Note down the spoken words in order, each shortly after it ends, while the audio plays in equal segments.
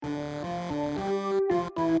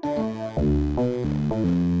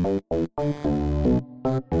What's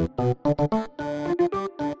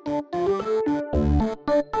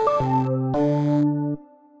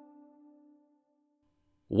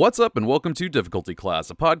up, and welcome to Difficulty Class,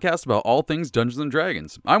 a podcast about all things Dungeons &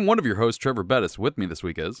 Dragons. I'm one of your hosts, Trevor Bettis. With me this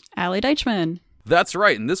week is... Allie Deichman. That's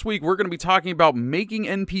right, and this week we're going to be talking about making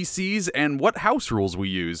NPCs and what house rules we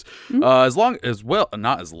use, as well as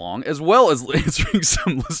answering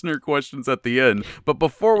some listener questions at the end. But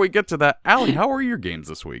before we get to that, Allie, how are your games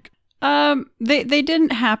this week? They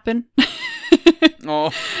didn't happen.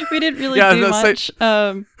 Oh, we didn't really do much.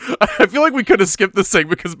 I feel like we could have skipped this thing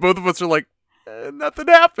because both of us are like, nothing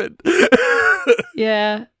happened.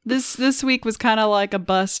 Yeah, this week was kind of like a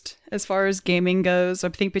bust as far as gaming goes. I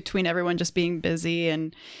think between everyone just being busy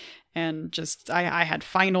and just I had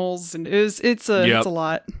finals and it's a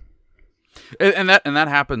lot. And that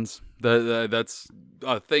happens. That's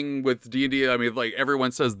a thing with D&D. I mean, like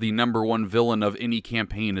everyone says, the number one villain of any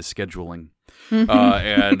campaign is scheduling.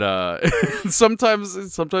 And sometimes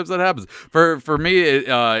that happens. For me,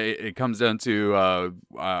 it comes down to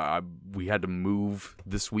we had to move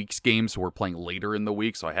this week's game, so we're playing later in the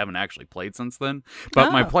week. So I haven't actually played since then.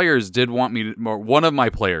 But my players did want me to. One of my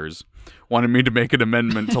players wanted me to make an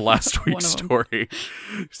amendment to last week's story.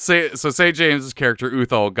 St. James's character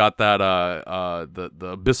Uthal got that the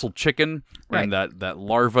abyssal chicken and that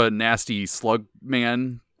larva nasty slug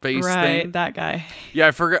man face thing. That guy. Yeah,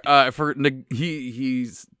 I forgot. He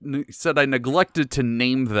said I neglected to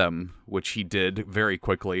name them, which he did very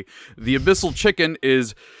quickly. The abyssal chicken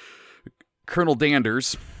is Colonel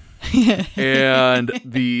Danders, and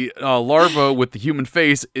the larva with the human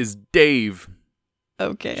face is Dave.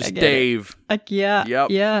 Okay, just I get Dave. It. Yeah. Yep.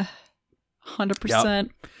 Yeah. 100%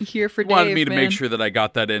 here for Dave. Wanted me to make sure that I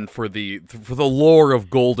got that in for the lore of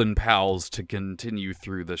Golden Pals to continue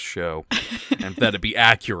through this show, and that it be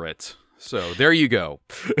accurate. So there you go.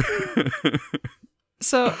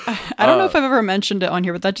 So I don't know if I've ever mentioned it on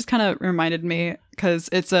here, but that just kind of reminded me because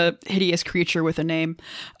it's a hideous creature with a name.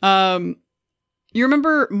 You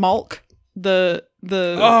remember Malk, the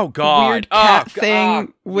weird cat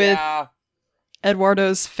thing with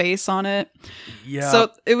Eduardo's face on it? Yeah.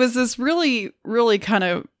 So it was this really, really kind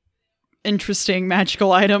of interesting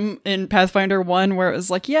magical item in Pathfinder 1 where it was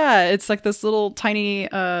like, it's like this little tiny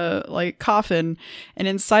like coffin, and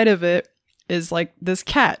inside of it is like this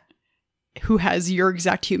cat who has your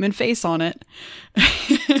exact human face on it.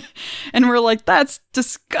 And we're like, that's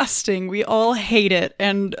disgusting. We all hate it.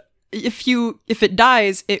 And if it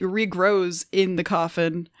dies, it regrows in the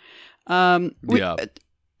coffin.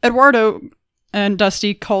 Eduardo and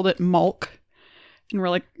Dusty called it Malk, and we're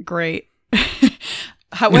like, great.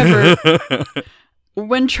 However,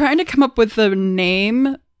 when trying to come up with a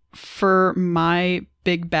name for my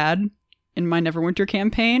big bad in my Neverwinter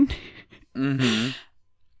campaign,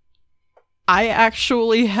 I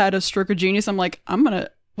actually had a stroke of genius. I'm like,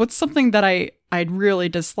 what's something that I'd really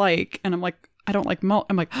dislike? And I'm like, I don't like Malk.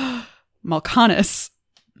 I'm like, Malcanus.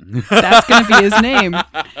 That's going to be his name.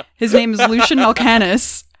 His name is Lucian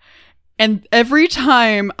Malcanus. And every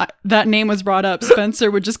time that name was brought up,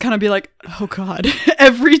 Spencer would just kind of be like, oh God,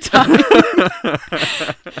 every time.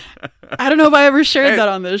 I don't know if I ever shared that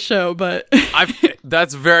on this show, but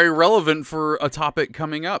that's very relevant for a topic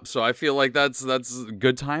coming up. So I feel like that's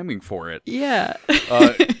good timing for it. Yeah.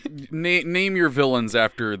 Name your villains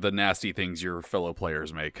after the nasty things your fellow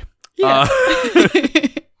players make. Yeah.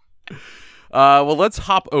 Well, let's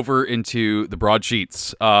hop over into the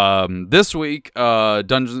broadsheets. This week,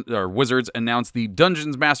 Wizards announced the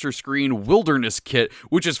Dungeons Master Screen Wilderness Kit,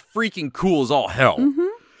 which is freaking cool as all hell. Mm-hmm.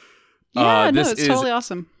 Yeah, it's totally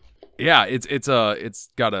awesome. Yeah, it's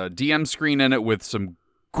got a DM screen in it with some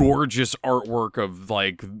gorgeous artwork of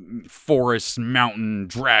like forests, mountain,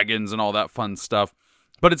 dragons, and all that fun stuff.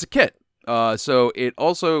 But it's a kit. So it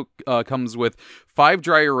also comes with 5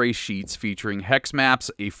 dry erase sheets featuring hex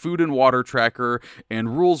maps, a food and water tracker,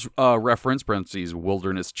 and rules reference (parentheses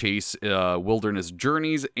wilderness chase, wilderness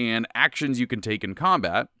journeys, and actions you can take in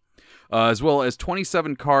combat), as well as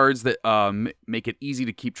 27 cards that make it easy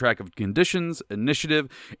to keep track of conditions, initiative,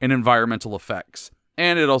 and environmental effects.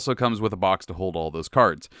 And it also comes with a box to hold all those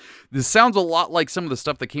cards. This sounds a lot like some of the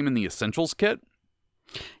stuff that came in the Essentials kit.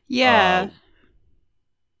 Yeah.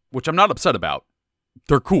 Which I'm not upset about.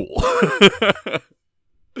 They're cool.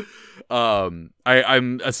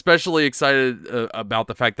 I'm especially excited about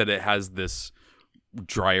the fact that it has this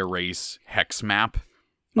dry erase hex map.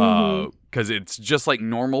 Because it's just like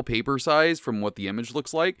normal paper size from what the image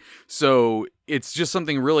looks like. So it's just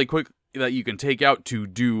something really quick that you can take out to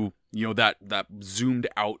do, that zoomed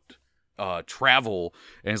out travel,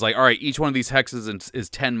 and it's like, all right, each one of these hexes is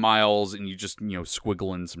 10 miles, and you just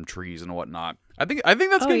squiggle in some trees and whatnot. I think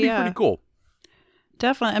that's gonna be pretty cool.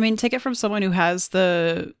 Definitely. I mean, take it from someone who has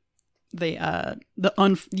the how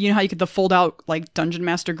you get the fold out like Dungeon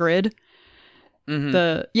Master grid.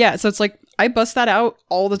 Mm-hmm. So it's like I bust that out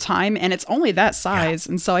all the time, and it's only that size,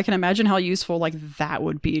 and so I can imagine how useful like that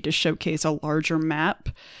would be to showcase a larger map,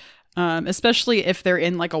 especially if they're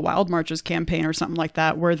in like a Wild Marches campaign or something like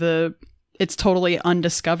that, where it's totally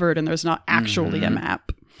undiscovered and there's not actually a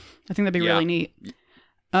map. I think that'd be really neat.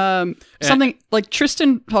 Something like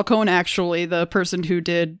Tristan Falcone, actually, the person who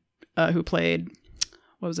played,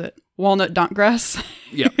 what was it? Walnut Dankgrass.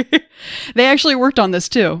 Yeah. They actually worked on this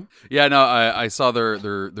too. Yeah, no, I saw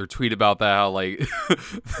their tweet about that. How like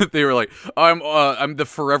they were like, I'm the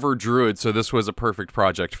forever druid, so this was a perfect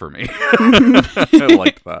project for me. I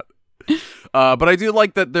like that. But I do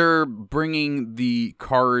like that they're bringing the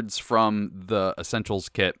cards from the Essentials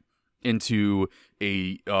kit into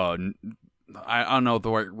a I don't know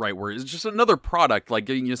the right word. It's just another product. Like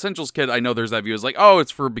getting the Essentials kit, I know there's that view. It's like, oh,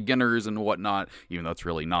 it's for beginners and whatnot, even though it's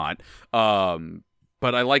really not.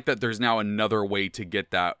 But I like that there's now another way to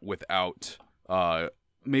get that without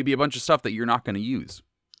maybe a bunch of stuff that you're not going to use.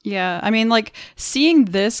 Yeah, I mean, like, seeing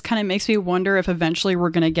this kind of makes me wonder if eventually we're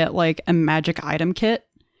going to get, like, a magic item kit.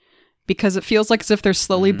 Because it feels like as if they're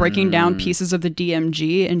slowly breaking down pieces of the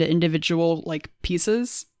DMG into individual, like,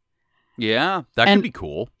 pieces. Yeah, that could be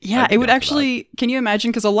cool. Yeah, it would actually... Can you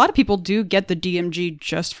imagine? Because a lot of people do get the DMG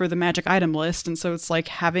just for the magic item list. And so it's like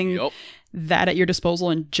having that at your disposal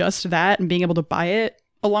and just that and being able to buy it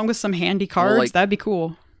along with some handy cards. That'd be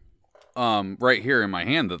cool. Right here in my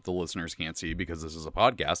hand that the listeners can't see because this is a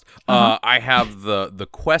podcast. I have the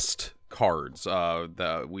quest cards.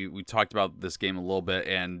 We talked about this game a little bit,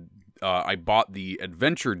 and I bought the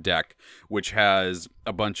adventure deck, which has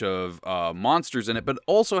a bunch of monsters in it, but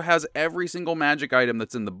also has every single magic item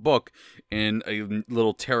that's in the book in a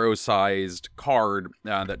little tarot-sized card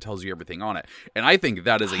that tells you everything on it. And I think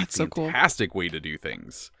that is a fantastic way to do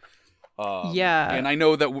things. And I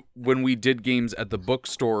know that when we did games at the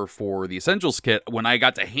bookstore for the Essentials kit, when I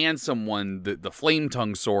got to hand someone the Flame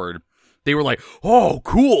Tongue sword, they were like, "Oh,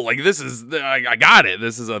 cool! Like this is, I got it.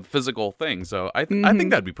 This is a physical thing." So I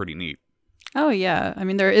think that'd be pretty neat. Oh yeah, I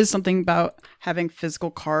mean there is something about having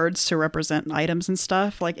physical cards to represent items and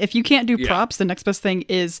stuff. Like if you can't do props, the next best thing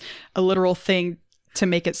is a literal thing to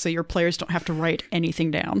make it so your players don't have to write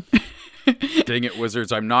anything down. Dang it,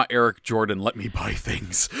 Wizards! I'm not Eric Jordan. Let me buy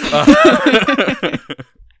things.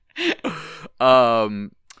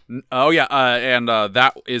 And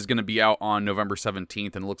that is going to be out on November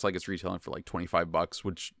 17th, and it looks like it's retailing for like $25,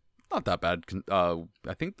 which not that bad.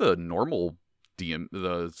 I think the normal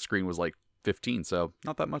the screen was like 15, so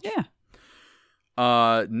not that much.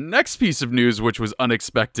 Yeah. Next piece of news, which was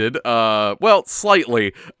unexpected,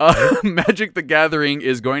 slightly. Magic the Gathering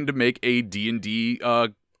is going to make a D&D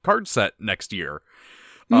card set next year.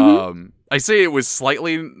 I say it was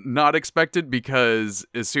slightly not expected because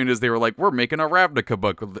as soon as they were like, we're making a Ravnica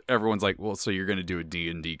book, everyone's like, well, so you're going to do a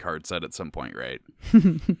D&D card set at some point, right?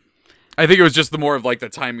 I think it was just the more of like the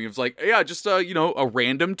timing of like, yeah, just, a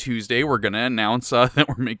random Tuesday, we're going to announce that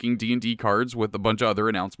we're making D&D cards with a bunch of other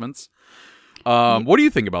announcements. What do you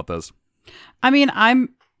think about this? I mean,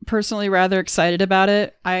 I'm personally rather excited about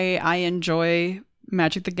it. I enjoy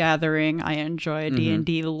Magic the Gathering. I enjoy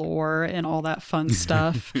D&D lore and all that fun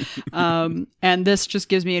stuff. And this just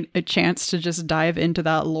gives me a chance to just dive into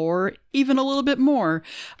that lore even a little bit more.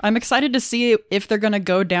 I'm excited to see if they're going to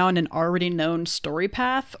go down an already known story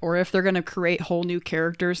path or if they're going to create whole new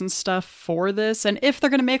characters and stuff for this. And if they're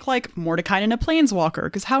going to make like Mordekainen a Planeswalker,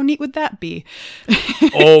 because how neat would that be?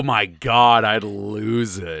 Oh my God, I'd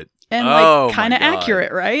lose it. And like kind of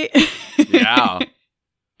accurate, right? Yeah.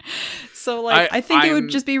 So, like, I think it would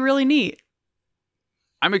just be really neat.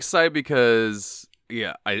 I'm excited because,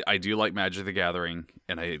 I do like Magic the Gathering,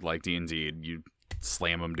 and I like D&D, and you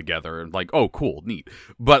slam them together, and like, oh, cool, neat.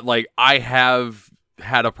 But, like, I have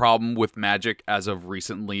had a problem with Magic as of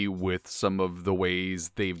recently with some of the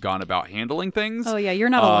ways they've gone about handling things. Oh, yeah, you're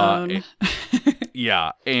not alone.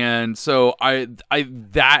 Yeah, and so I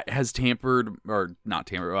that has tempered my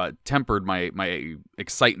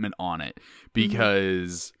excitement on it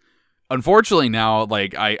because... Unfortunately, now,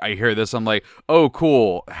 like, I hear this, I'm like, oh,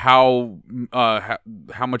 cool. How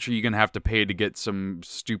much are you gonna have to pay to get some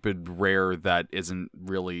stupid rare that isn't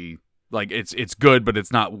really like it's good, but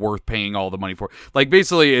it's not worth paying all the money for? Like,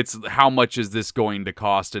 basically, it's how much is this going to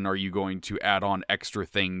cost, and are you going to add on extra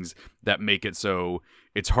things that make it so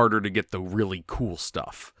it's harder to get the really cool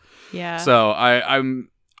stuff? Yeah. So I'm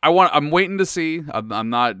I'm waiting to see. I'm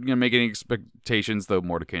not gonna make any expectations, though.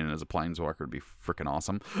 Mordenkainen as a planeswalker would be freaking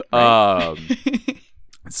awesome. Right?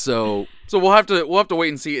 So we'll have to wait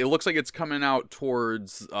and see. It looks like it's coming out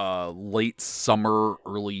towards late summer,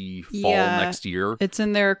 early fall next year. It's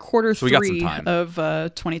in their quarter so we got some 3 time. of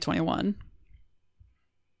 2021.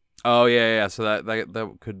 Oh yeah. So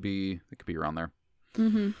that could be around there.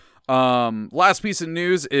 Mm-hmm. Last piece of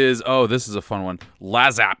news is this is a fun one.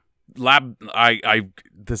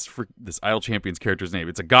 This Idle Champions character's name.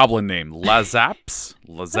 It's a goblin name. Lazaps.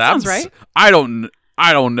 That sounds right. I don't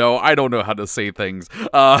know. I don't know how to say things.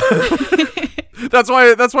 That's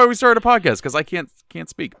why we started a podcast, because I can't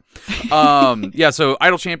speak. So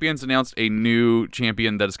Idle Champions announced a new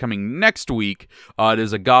champion that is coming next week. It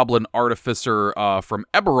is a Goblin Artificer from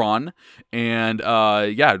Eberron, and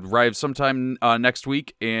it arrives sometime next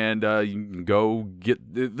week. And you can go get.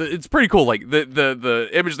 It's pretty cool. Like the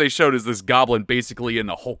image they showed is this goblin basically in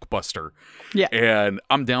a Hulkbuster. Yeah, and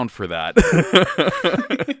I'm down for that.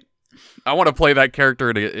 I want to play that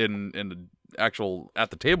character in the actual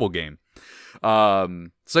at the table game.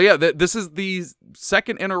 This is the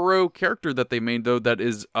second in a row character that they made, though, that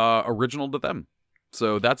is original to them.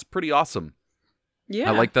 So that's pretty awesome.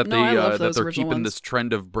 Yeah, I like that they're keeping ones. this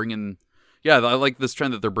trend of bringing. Yeah, I like this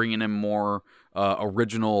trend that they're bringing in more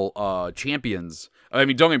original champions. I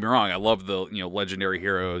mean, don't get me wrong. I love the legendary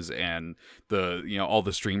heroes and the all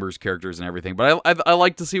the streamers characters and everything. But I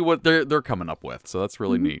like to see what they're coming up with. So that's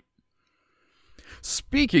really neat.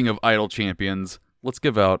 Speaking of Idle Champions, let's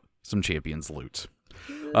give out some Champions loot.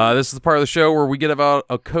 This is the part of the show where we give out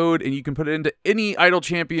a code, and you can put it into any Idle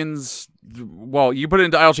Champions. Well, you put it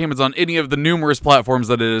into Idle Champions on any of the numerous platforms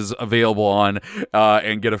that it is available on,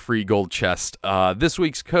 and get a free gold chest. This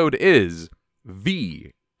week's code is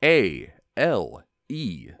VALESOWSOFFY.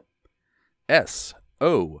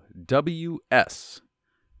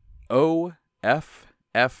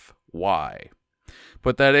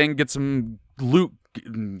 Put that in, get some loot,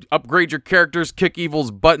 upgrade your characters, kick Evil's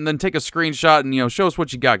butt, and then take a screenshot and show us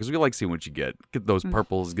what you got, because we like seeing what you get. Get those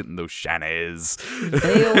purples, getting those shinies.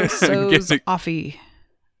 Veil so's offy.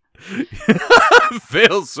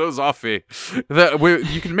 Veil so's offy.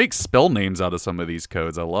 You can make spell names out of some of these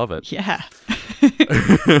codes. I love it. Yeah.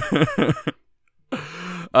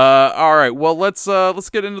 All right. Well, let's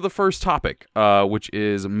get into the first topic, which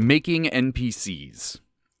is making NPCs.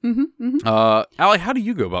 Allie, how do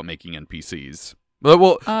you go about making NPCs?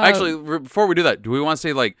 Well, actually, before we do that, do we want to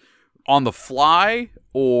say like on the fly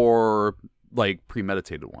or like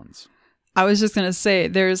premeditated ones? I was just gonna say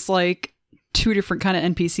there's like 2 different kind of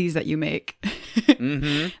NPCs that you make.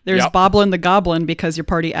 There's Boblin the Goblin, because your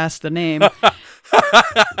party asked the name.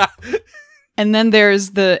 And then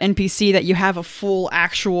there's the NPC that you have a full,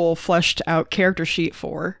 actual, fleshed out character sheet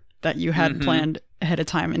for, that you had planned ahead of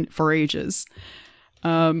time and for ages.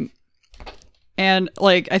 And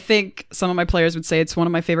like, I think some of my players would say it's one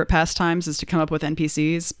of my favorite pastimes is to come up with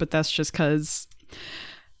NPCs, but that's just because,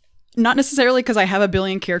 not necessarily because I have a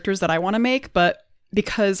billion characters that I want to make, but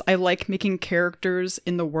because I like making characters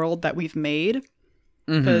in the world that we've made.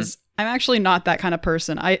 Because I'm actually not that kind of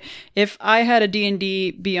person. If I had a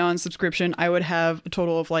D&D Beyond subscription, I would have a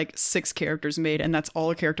total of like 6 characters made, and that's all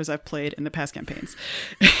the characters I've played in the past campaigns.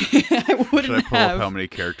 I wouldn't Should I pull up how many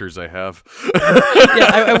characters I have?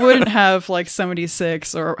 I wouldn't have like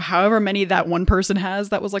 76 or however many that one person has.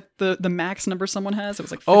 That was like the max number someone has. It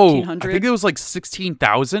was like 1,500. I think it was like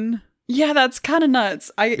 16,000. Yeah, that's kind of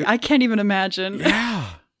nuts. I can't even imagine. Yeah.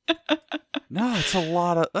 No, that's a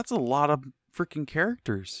lot of freaking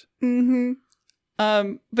characters. But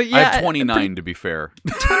yeah, I have 29 to be fair.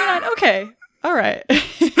 29. Okay, all right.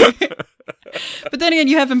 But then again,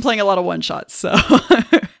 you have been playing a lot of one shots, so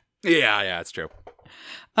yeah, it's true.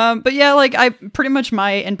 But yeah, like I pretty much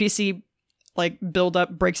my NPC like build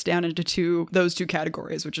up breaks down into those two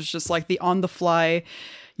categories, which is just like the on the fly,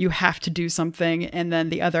 you have to do something, and then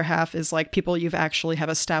the other half is like people you've actually have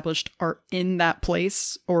established are in that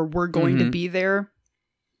place or were going to be there,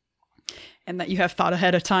 and that you have thought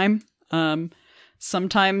ahead of time.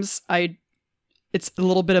 Sometimes it's a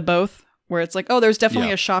little bit of both, where it's like, oh, there's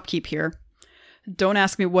definitely a shopkeep here. Don't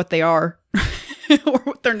ask me what they are or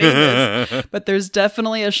what their name is, but there's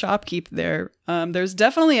definitely a shopkeep there. There's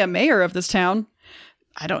definitely a mayor of this town.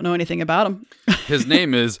 I don't know anything about him. His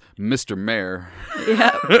name is Mr. Mayor.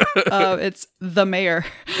 Yeah, it's the mayor.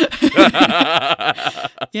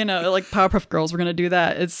 Like Powerpuff Girls, we're gonna do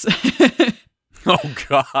that. It's oh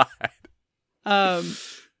god.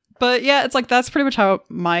 But yeah, it's like that's pretty much how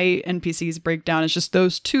my NPCs break down. It's just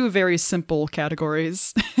those 2 very simple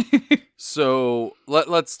categories. So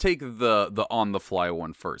let's take the on the fly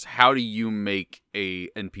one first. How do you make a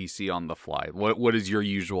NPC on the fly? What is your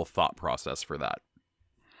usual thought process for that?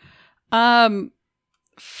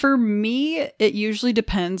 For me, it usually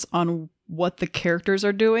depends on what the characters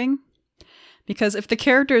are doing. Because if the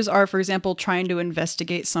characters are, for example, trying to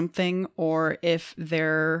investigate something, or if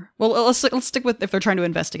they're... Well, let's stick with if they're trying to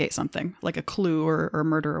investigate something, like a clue or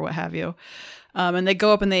murder or what have you. And they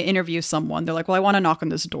go up and they interview someone. They're like, well, I want to knock on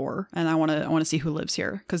this door, and I want to see who lives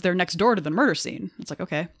here. Because they're next door to the murder scene. It's like,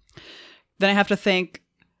 okay. Then I have to think,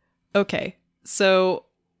 okay, so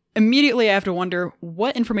immediately I have to wonder,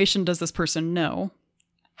 what information does this person know?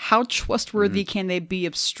 How trustworthy can they be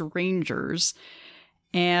of strangers?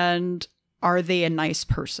 And... are they a nice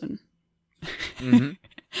person?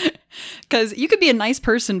 Because you could be a nice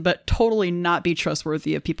person, but totally not be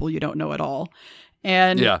trustworthy of people you don't know at all.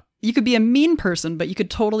 And you could be a mean person, but you could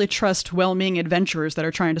totally trust well-meaning adventurers that are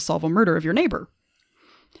trying to solve a murder of your neighbor.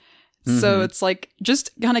 So it's like just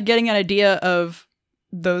kind of getting an idea of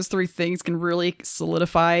those three things can really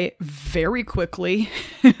solidify very quickly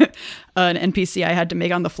an NPC I had to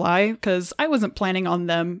make on the fly, because I wasn't planning on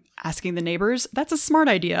them asking the neighbors. That's a smart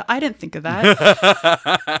idea. I didn't think of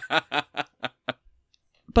that.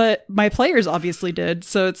 But my players obviously did.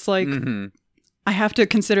 So it's like I have to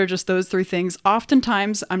consider just those three things.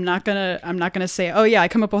 Oftentimes, I'm not gonna say, oh yeah, I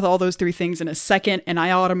come up with all those three things in a second and I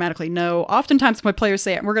automatically know. Oftentimes, my players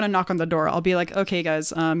say, we're gonna knock on the door. I'll be like, okay,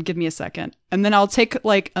 guys, give me a second, and then I'll take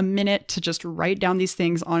like a minute to just write down these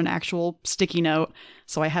things on an actual sticky note,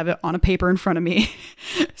 so I have it on a paper in front of me.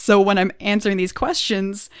 So when I'm answering these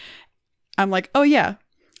questions, I'm like, oh yeah,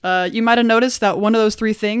 you might have noticed that one of those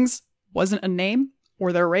three things wasn't a name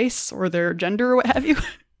or their race or their gender or what have you.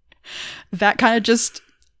 That kind of just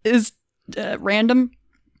is random.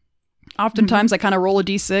 Oftentimes I kind of roll a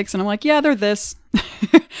d6 and I'm like, yeah, they're this.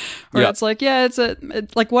 Or it's like, yeah, it's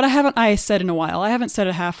like, what haven't I said in a while? I haven't said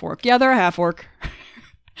a half orc. Yeah, they're a half orc.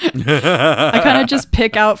 I kind of just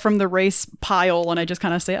pick out from the race pile and I just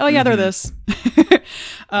kind of say, oh yeah, they're this.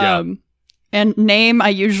 And name, I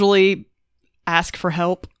usually ask for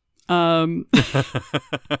help.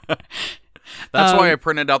 That's why I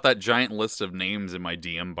printed out that giant list of names in my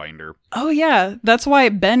DM binder. Oh yeah, that's why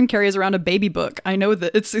Ben carries around a baby book. I know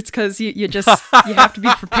that it's because you just you have to be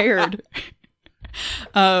prepared.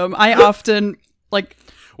 I often like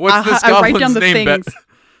what's this I write down goblin's the name, things.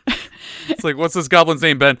 Ben? It's like, what's this goblin's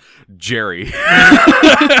name, Ben? Jerry.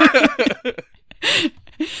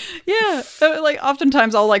 Yeah, like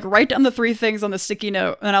oftentimes I'll like write down the three things on the sticky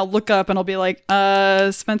note and I'll look up and I'll be like,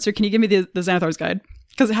 Spencer, can you give me the Xanathar's Guide?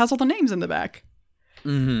 Because it has all the names in the back.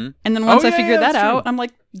 And then once I figure that out, I'm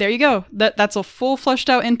like, there you go. That's a full fleshed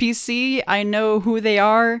out NPC. I know who they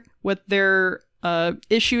are, what their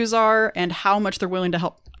issues are, and how much they're willing to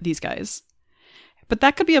help these guys. But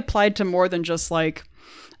that could be applied to more than just like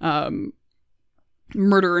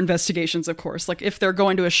murder investigations, of course. Like if they're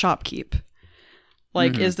going to a shopkeep,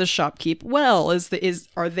 like is the shopkeep well?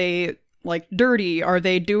 Are they like dirty? Are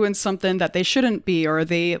they doing something that they shouldn't be? Or are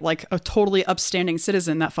they like a totally upstanding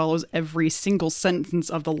citizen that follows every single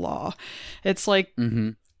sentence of the law? It's like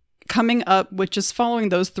coming up with just following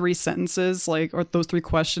those three sentences, like, or those three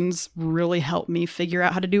questions really helped me figure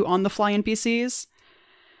out how to do on the fly NPCs.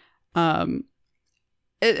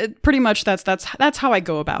 It pretty much that's how I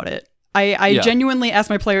go about it. I genuinely ask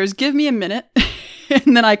my players, give me a minute.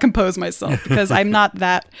 And then I compose myself, because I'm not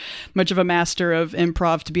that much of a master of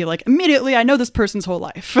improv to be like, immediately I know this person's whole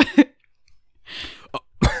life.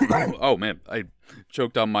 Oh man, I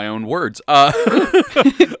choked on my own words. Yeah,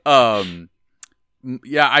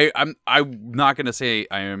 I'm not gonna say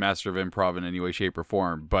I am a master of improv in any way, shape, or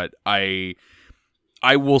form, but I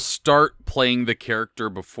will start playing the character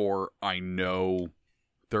before I know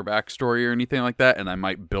their backstory or anything like that, and I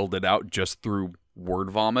might build it out just through word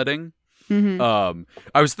vomiting. I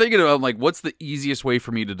was thinking about like, what's the easiest way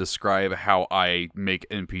for me to describe how I make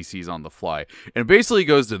NPCs on the fly? And it basically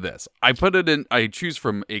goes to this. I choose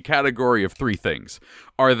from a category of three things.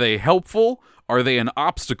 Are they helpful? Are they an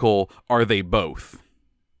obstacle? Are they both?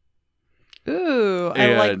 Ooh,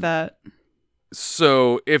 I like that.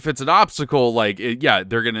 So if it's an obstacle, like, they're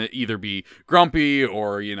going to either be grumpy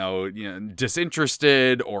or,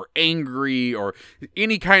 disinterested or angry or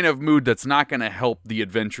any kind of mood that's not going to help the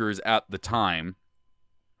adventurers at the time.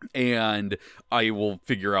 And I will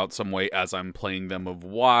figure out some way as I'm playing them of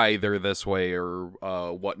why they're this way or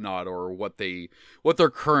whatnot, or what their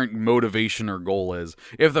current motivation or goal is.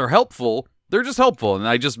 If they're helpful, they're just helpful, and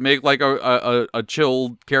I just make like a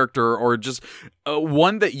chill character, or just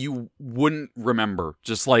one that you wouldn't remember,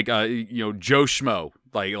 just like Joe Schmo,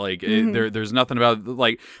 There's nothing about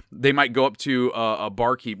like they might go up to a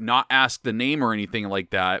barkeep, not ask the name or anything like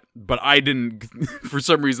that, but I didn't for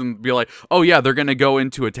some reason be like, oh yeah, they're gonna go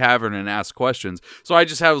into a tavern and ask questions. So I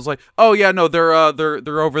just was like, oh yeah, no, they're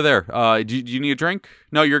over there. Do you need a drink?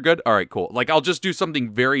 No, you're good. All right, cool. Like I'll just do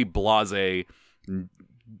something very blasé,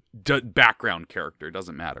 background character.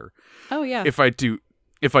 Doesn't matter. Oh yeah. If I do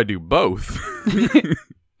both.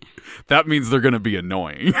 That means they're going to be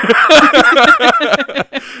annoying.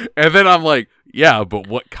 And then I'm like, yeah, but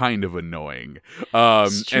what kind of annoying?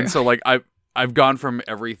 And so like I've gone from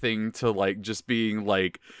everything to like just being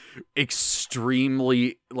like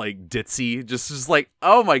extremely like ditzy, just like,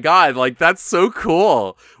 oh my God, like that's so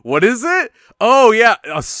cool. What is it? Oh yeah,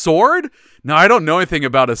 a sword? No, I don't know anything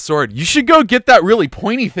about a sword. You should go get that really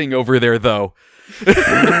pointy thing over there though.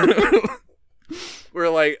 We're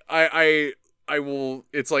like, I will.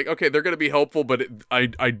 It's like, okay, they're gonna be helpful, but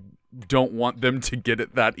I don't want them to get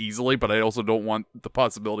it that easily. But I also don't want the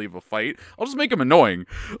possibility of a fight. I'll just make them annoying.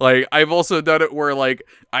 Like I've also done it where like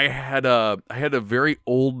I had a very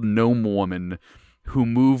old gnome woman who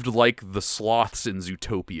moved like the sloths in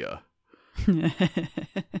Zootopia,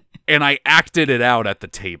 and I acted it out at the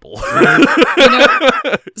table.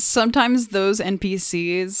 Sometimes those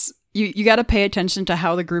NPCs, you got to pay attention to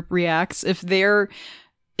how the group reacts. If they're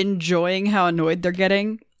enjoying how annoyed they're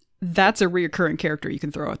getting, that's a reoccurring character you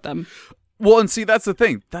can throw at them. Well, and see, that's the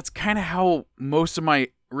thing. That's kind of how most of my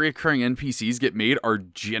reoccurring NPCs get made, are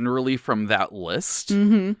generally from that list.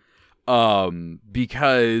 Mm-hmm.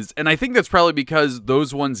 Because, and I think that's probably because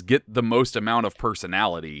those ones get the most amount of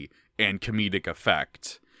personality and comedic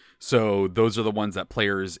effect. So those are the ones that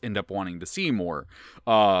players end up wanting to see more.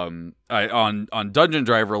 On Dungeon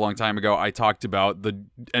Driver a long time ago, I talked about the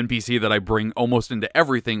NPC that I bring almost into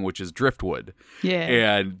everything, which is Driftwood. Yeah.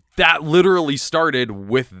 And that literally started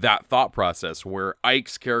with that thought process where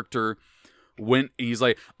Ike's character he's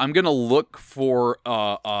like, I'm going to look for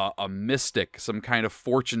a mystic, some kind of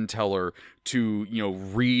fortune teller to,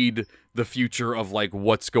 read the future of like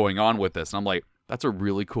what's going on with this. And I'm like, that's a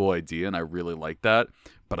really cool idea, and I really like that.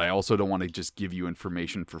 But I also don't want to just give you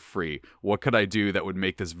information for free. What could I do that would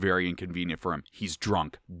make this very inconvenient for him? He's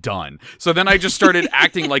drunk. Done. So then I just started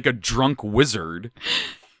acting like a drunk wizard.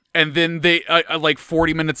 And then they, like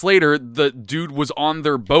 40 minutes later, the dude was on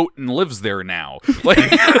their boat and lives there now.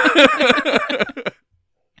 Like,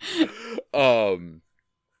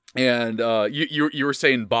 you were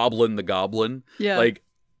saying Boblin the Goblin. Yeah. Like,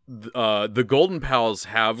 the Golden Pals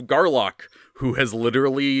have Garlock, who has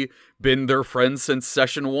literally been their friend since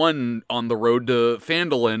session 1 on the road to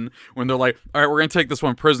Phandalin, when they're like, all right, we're going to take this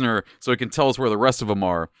one prisoner so he can tell us where the rest of them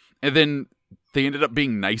are. And then they ended up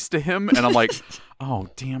being nice to him, and I'm like, oh,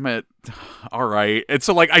 damn it. All right. And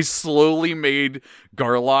so, like, I slowly made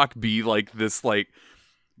Garlock be, like, this, like,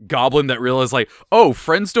 goblin that realized, like, oh,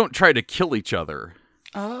 friends don't try to kill each other.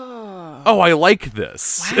 Oh, I like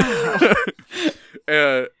this.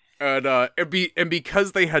 Wow. And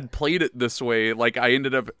because they had played it this way, like, I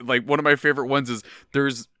ended up, like, one of my favorite ones is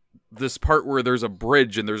there's this part where there's a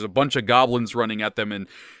bridge and there's a bunch of goblins running at them, and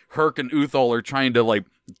Herc and Uthal are trying to, like,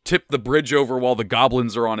 tip the bridge over while the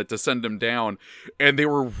goblins are on it to send them down, and they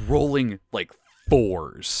were rolling, like,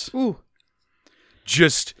 4s. Ooh.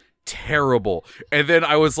 Just terrible. And then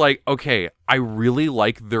I was like, okay, I really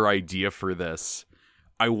like their idea for this.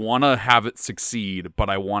 I want to have it succeed, but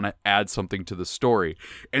I want to add something to the story.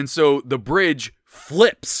 And so the bridge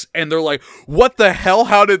flips, and they're like, what the hell?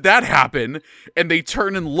 How did that happen? And they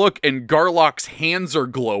turn and look, and Garlock's hands are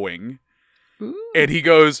glowing. Ooh. And he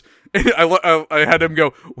goes, I had him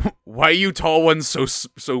go, why are you tall ones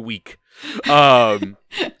so weak? And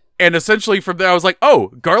essentially from there, I was like,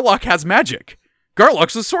 oh, Garlock has magic.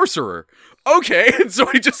 Garlock's a sorcerer. Okay, and so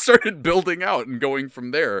I just started building out and going from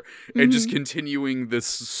there, and just continuing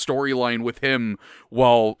this storyline with him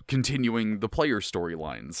while continuing the player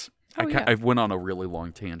storylines. I went on a really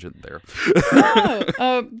long tangent there.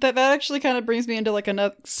 That actually kind of brings me into like a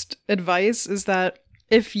next advice, is that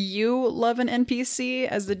if you love an NPC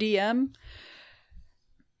as the DM,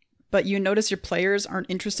 but you notice your players aren't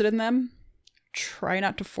interested in them, try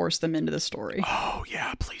not to force them into the story. Oh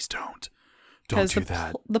yeah, please don't. Don't do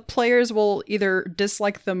that. The players will either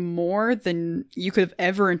dislike them more than you could have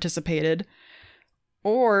ever anticipated,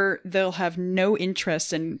 or they'll have no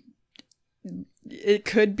interest, and it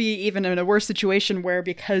could be even in a worse situation where,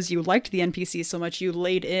 because you liked the NPC so much, you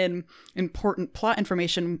laid in important plot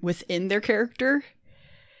information within their character,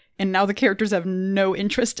 and now the characters have no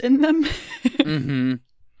interest in them. Mm-hmm.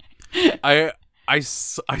 I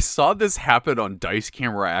saw this happen on Dice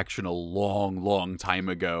Camera Action a long time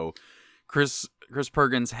ago. Chris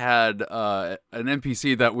Perkins had an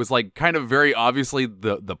NPC that was like kind of very obviously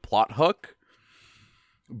the plot hook,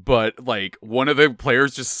 but like one of the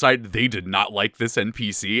players just decided they did not like this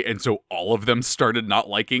NPC, and so all of them started not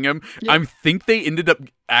liking him. Yep. I think they ended up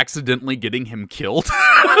accidentally getting him killed.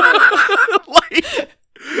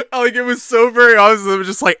 Like it was so very obvious. It was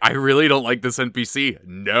just like, I really don't like this NPC.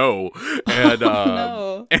 No, and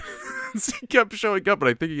No. and he kept showing up, but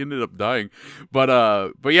I think he ended up dying.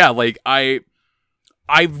 But yeah, like I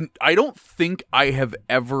don't think I have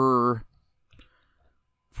ever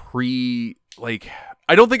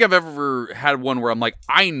I don't think I've ever had one where I'm like,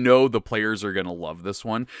 I know the players are gonna love this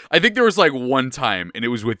one. I think there was like one time, and it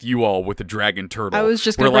was with you all with the dragon turtle. I was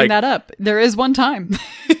just gonna bring that up. There is one time.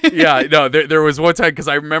 Yeah, no, there was one time because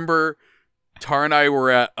I remember Tara and I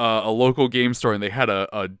were at a local game store and they had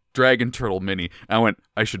a dragon turtle mini. And I went,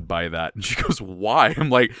 I should buy that. And she goes, why? I'm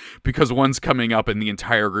like, because one's coming up and the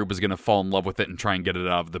entire group is going to fall in love with it and try and get it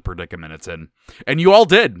out of the predicament it's in. And you all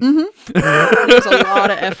did. Mm-hmm. There's a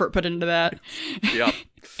lot of effort put into that. Yep.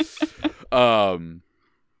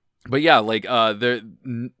 But yeah, like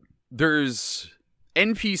there's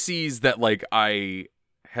NPCs that like I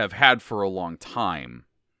have had for a long time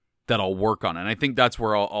that I'll work on, and I think that's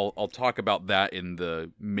where I'll talk about that in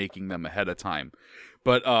the making them ahead of time.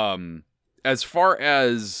 But as far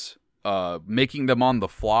as making them on the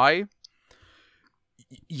fly,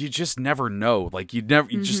 you just never know. Like you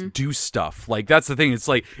just do stuff. Like that's the thing. It's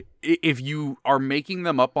like if you are making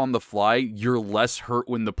them up on the fly, you're less hurt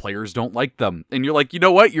when the players don't like them, and you're like, you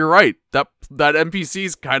know what? You're right. That NPC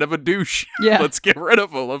is kind of a douche. Yeah. Let's get rid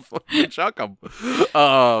of him. Let's fucking chuck him.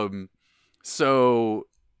 So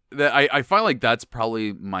that I find like that's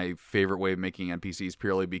probably my favorite way of making NPCs,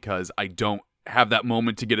 purely because I don't have that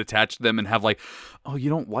moment to get attached to them and have like, oh, you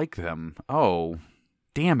don't like them. Oh,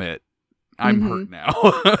 damn it. I'm hurt now.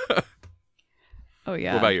 Oh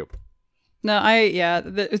yeah. What about you? No,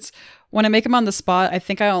 it's when I make them on the spot, I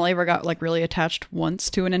think I only ever got like really attached once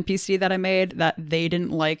to an NPC that I made that they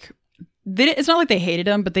didn't like. It's not like they hated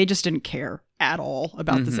him, but they just didn't care at all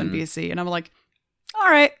about this NPC. And I'm like, all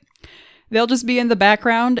right, they'll just be in the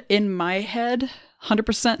background in my head,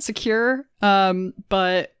 100% secure.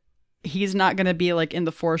 But he's not going to be like in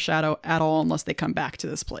the foreshadow at all unless they come back to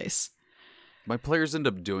this place. My players end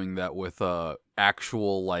up doing that with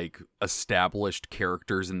actual like established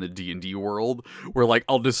characters in the D&D world, where like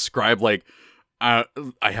I'll describe like I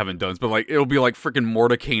haven't done this, but like it'll be like freaking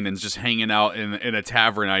Mordenkainen's just hanging out in a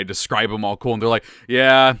tavern. I describe him all cool, and they're like,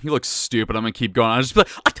 "Yeah, he looks stupid. I'm gonna keep going." I just be like,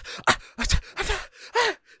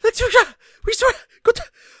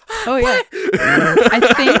 "Oh yeah."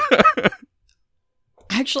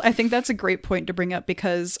 I think that's a great point to bring up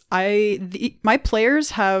because my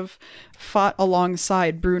players have fought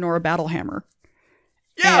alongside Bruenor Battlehammer.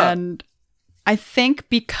 Yeah. And I think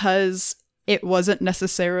because it wasn't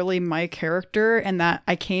necessarily my character and that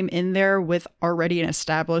I came in there with already an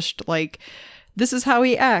established, like, this is how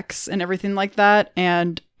he acts and everything like that,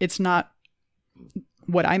 and it's not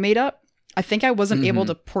what I made up. I think I wasn't able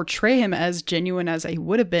to portray him as genuine as I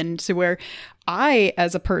would have been, to where I,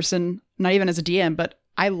 as a person, not even as a DM, but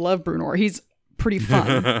I love Bruenor. He's pretty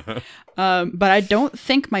fun. But I don't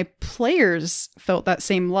think my players felt that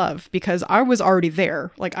same love because I was already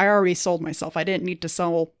there. Like, I already sold myself. I didn't need to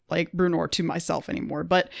sell, like, Bruenor to myself anymore.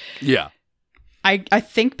 But yeah, I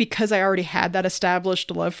think because I already had that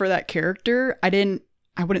established love for that character, I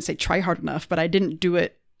wouldn't say try hard enough, but I didn't do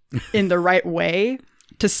it in the right way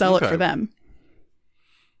to sell it for them.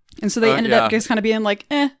 And so they ended up just kind of being like,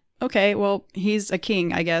 okay, well, he's a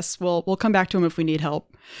king, I guess. We'll come back to him if we need help.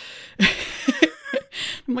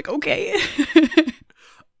 I'm like, okay.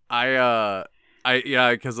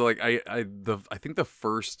 Because like I think the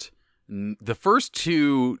first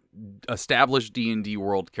two established D&D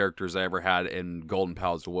world characters I ever had in Golden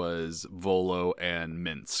Pals was Volo and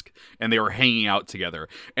Minsk, and they were hanging out together.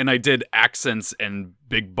 And I did accents and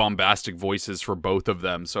big bombastic voices for both of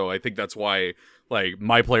them, so I think that's why like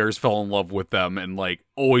my players fell in love with them and like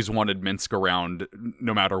always wanted Minsk around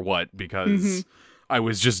no matter what, because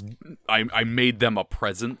I made them a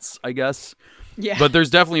presence, I guess. Yeah. But there's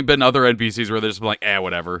definitely been other NPCs where they're just like,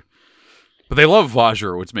 whatever. But they love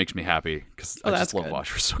Vajra, which makes me happy because I just love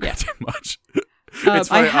Vajra so goddamn much.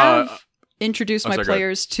 I have introduced my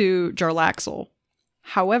players to Jarlaxle.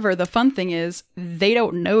 However, the fun thing is they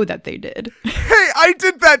don't know that they did. Hey, I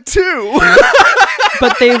did that too.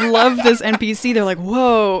 But they love this NPC. They're like,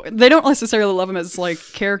 whoa. They don't necessarily love him as like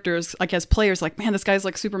characters, like as players. Like, man, this guy's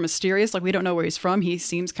like super mysterious. Like, we don't know where he's from. He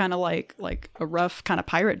seems kind of like a rough kind of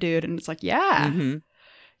pirate dude. And it's like, yeah,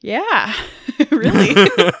 really.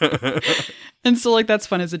 And so like that's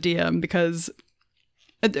fun as a DM because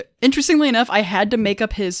interestingly enough, I had to make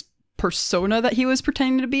up his persona that he was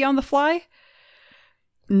pretending to be on the fly,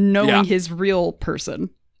 knowing his real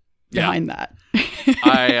person behind that.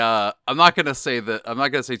 I'm not gonna say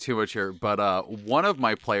too much here, but one of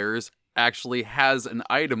my players actually has an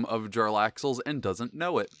item of Jarlaxle's and doesn't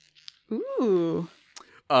know it. Ooh.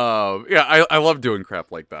 I love doing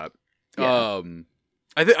crap like that. Yeah.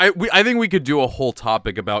 I think we could do a whole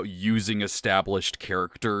topic about using established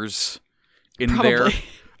characters in there.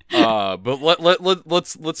 But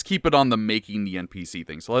let's keep it on the making the NPC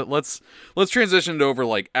thing. So let's transition it over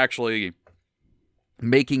like actually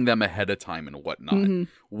making them ahead of time and whatnot. Mm-hmm.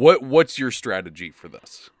 What's your strategy for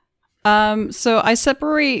this? So I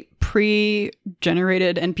separate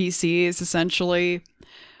pre-generated NPCs essentially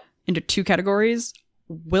into two categories.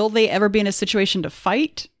 Will they ever be in a situation to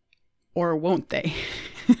fight, or won't they?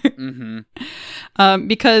 Mm-hmm.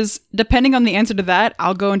 Because depending on the answer to that,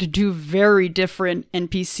 I'll go into two very different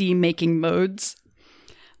NPC making modes.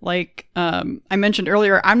 Like I mentioned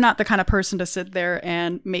earlier, I'm not the kind of person to sit there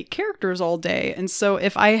and make characters all day. And so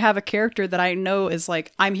if I have a character that I know is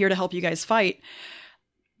like, I'm here to help you guys fight,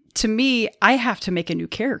 to me, I have to make a new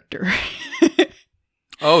character.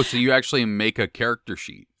 Oh, so you actually make a character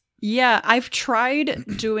sheet. Yeah, I've tried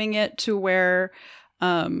doing it to where,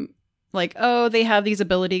 like, oh, they have these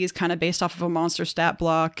abilities kind of based off of a monster stat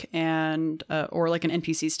block and, or like an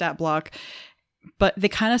NPC stat block, but they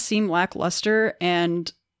kind of seem lackluster.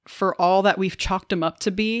 And for all that we've chalked them up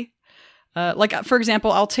to be, like, for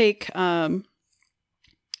example, I'll take, let's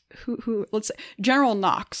say General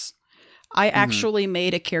Knox. I actually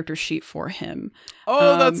made a character sheet for him.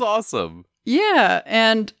 Oh, that's awesome. Yeah,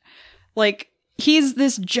 and like he's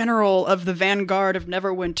this general of the vanguard of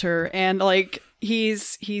Neverwinter, and like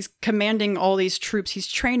he's commanding all these troops, he's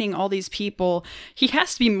training all these people. He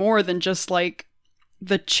has to be more than just like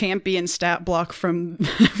the champion stat block from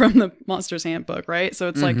the Monsters Handbook, right? So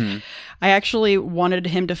it's like I actually wanted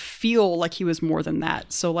him to feel like he was more than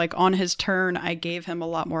that. So like on his turn, I gave him a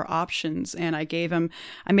lot more options, and I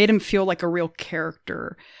made him feel like a real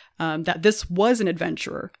character. That this was an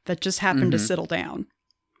adventurer that just happened to settle down.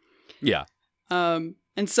 Yeah. And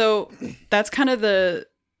so that's kind of the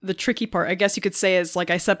tricky part, I guess you could say, is like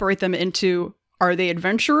I separate them into, are they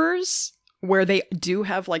adventurers where they do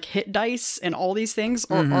have like hit dice and all these things,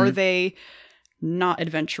 or are they not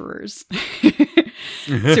adventurers?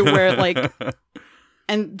 To where like,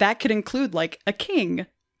 and that could include like a king,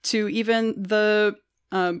 to even the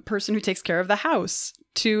person who takes care of the house,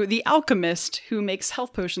 to the alchemist who makes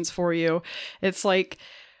health potions for you. It's like,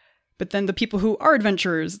 but then the people who are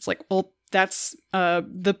adventurers, it's like, well, that's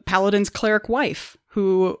the paladin's cleric wife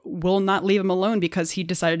who will not leave him alone because he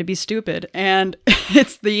decided to be stupid. And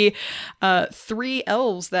it's the 3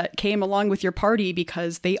 elves that came along with your party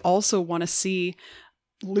because they also want to see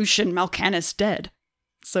Lucian Mal'Canis dead.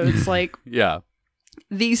 So it's like, yeah,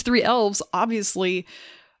 these 3 elves obviously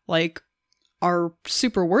like are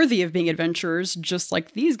super worthy of being adventurers, just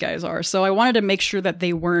like these guys are. So I wanted to make sure that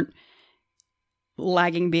they weren't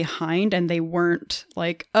lagging behind, and they weren't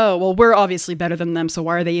like, oh, well, we're obviously better than them, so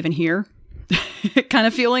why are they even here? Kind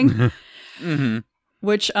of feeling.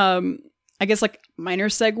 Which, I guess, like, minor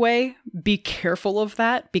segue, be careful of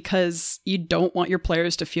that, because you don't want your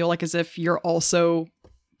players to feel like as if you're also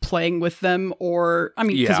playing with them, or, I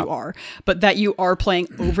mean, because you are, but that you are playing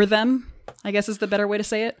over them, I guess is the better way to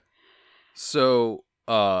say it. So,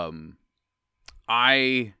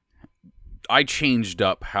 I changed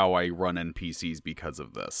up how I run NPCs because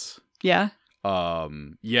of this. Yeah.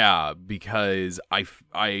 Yeah, because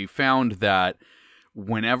I found that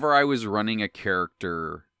whenever I was running a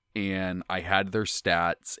character and I had their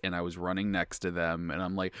stats and I was running next to them and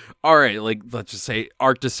I'm like, all right, like, let's just say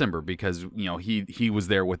Arc December, because, you know, he was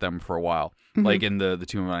there with them for a while. Like in the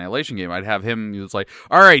Tomb of Annihilation game, I'd have him, he was like,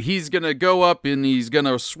 all right, he's going to go up and he's going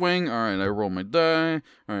to swing. All right, I roll my die.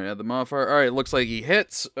 All right, add the modifier. All right, looks like he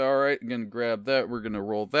hits. All right, I'm going to grab that. We're going to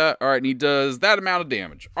roll that. All right, and he does that amount of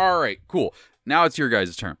damage. All right, cool. Now it's your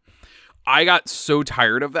guys' turn. I got so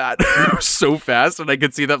tired of that so fast, and I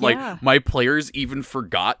could see that like my players even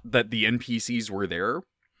forgot that the NPCs were there.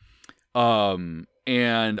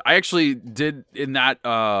 And I actually did in that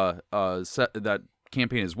that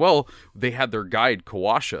campaign as well. They had their guide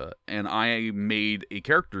Kawasha, and I made a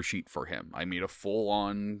character sheet for him. I made a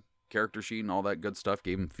full-on character sheet and all that good stuff.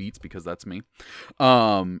 Gave him feats because that's me.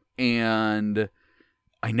 And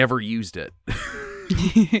I never used it.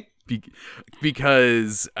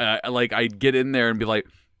 Because like I'd get in there and be like,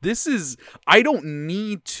 I don't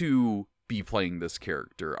need to be playing this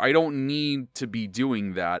character. I don't need to be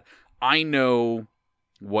doing that. I know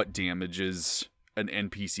what damages an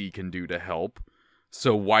NPC can do to help.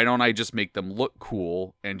 So why don't I just make them look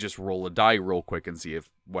cool and just roll a die real quick and see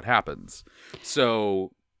what happens?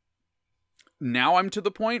 So now I'm to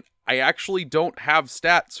the point I actually don't have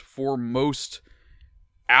stats for most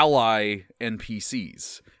ally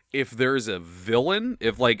NPCs. If there's a villain,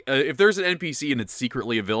 if there's an NPC and it's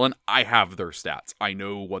secretly a villain, I have their stats. I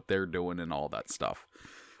know what they're doing and all that stuff.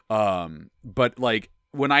 But like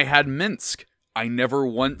when I had Minsk, I never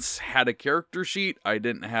once had a character sheet. I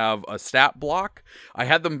didn't have a stat block. I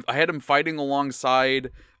had him fighting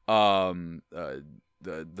alongside the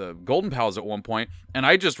Golden Pals at one point, and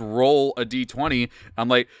I just roll a d20. I'm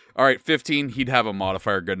like, all right, 15, he'd have a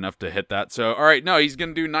modifier good enough to hit that. So, all right, no, he's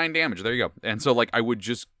going to do 9 damage. There you go. And so, like, I would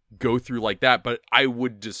just go through like that, but I'd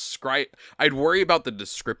worry about the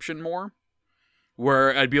description more,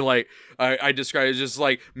 where I'd be like, I describe it just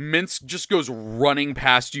like, Minsk just goes running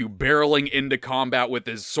past you, barreling into combat with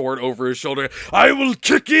his sword over his shoulder. I will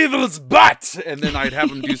kick evil's butt! And then I'd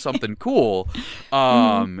have him do something cool.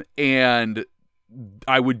 And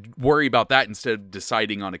I would worry about that instead of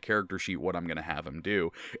deciding on a character sheet what I'm going to have him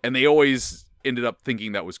do. And they always ended up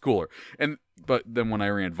thinking that was cooler. But then when I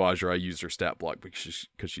ran Vajra, I used her stat block because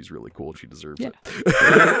she's really cool and she deserves it.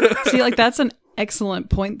 See, like, that's an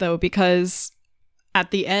excellent point, though, because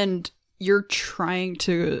at the end, you're trying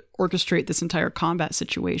to orchestrate this entire combat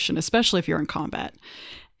situation, especially if you're in combat.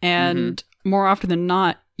 And more often than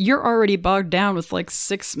not, you're already bogged down with like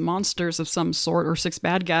 6 monsters of some sort or 6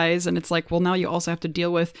 bad guys. And it's like, well, now you also have to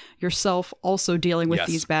deal with yourself also dealing with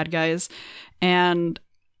these bad guys. And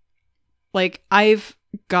like, I've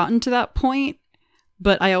gotten to that point,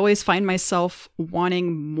 but I always find myself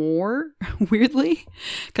wanting more, weirdly.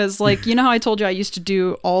 Because, like, you know how I told you I used to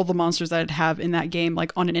do all the monsters that I'd have in that game,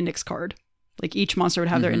 like, on an index card? Like, each monster would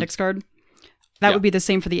have their index card. That would be the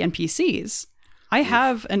same for the NPCs. I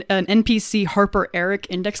have an NPC Harper Eric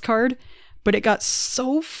index card, but it got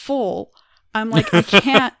so full. I'm like, I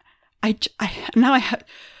can't, now I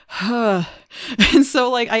have, and so,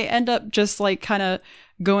 like, I end up just, like, kind of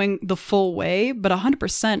going the full way, but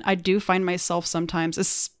 100% I do find myself sometimes,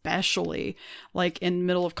 especially like in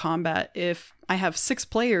middle of combat, if I have 6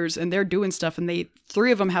 players and they're doing stuff and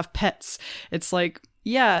 3 of them have pets, it's like,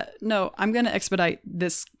 yeah, no, I'm going to expedite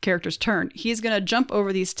this character's turn. He's going to jump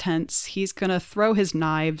over these tents. He's going to throw his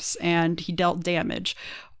knives and he dealt damage.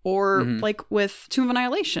 Or like with Tomb of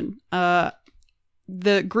Annihilation,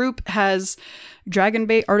 the group has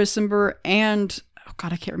Dragonbait, Artisimber, and oh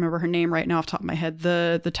god, I can't remember her name right now off the top of my head.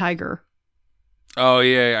 The tiger. Oh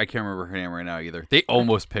yeah, I can't remember her name right now either. They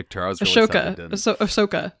almost picked her. I was really sad they didn't.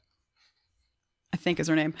 Ahsoka, I think is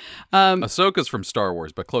her name. Ahsoka's from Star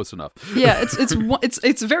Wars, but close enough. Yeah,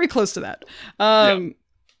 it's very close to that.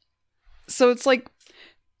 So it's like,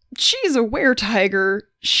 she's a were-tiger.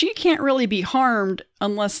 She can't really be harmed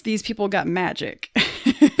unless these people got magic.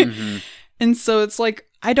 And so it's like,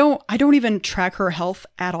 I don't even track her health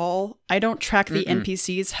at all. I don't track the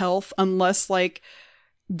NPC's health unless, like,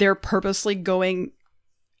 they're purposely going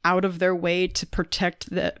out of their way to protect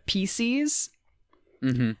the PCs.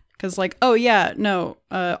 Because, like, oh yeah, no,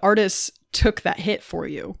 Artis took that hit for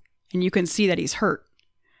you, and you can see that he's hurt.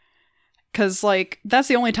 Because, like, that's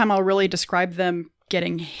the only time I'll really describe them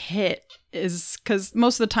getting hit, is because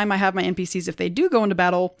most of the time I have my NPCs, if they do go into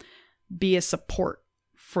battle, be a support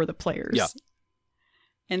for the players. Yeah.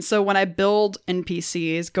 And so when I build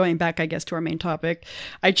NPCs, going back, I guess, to our main topic,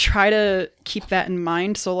 I try to keep that in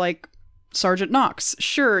mind. So, like, Sergeant Nox,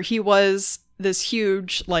 sure, he was this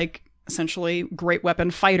huge, like, essentially great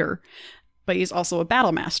weapon fighter, but he's also a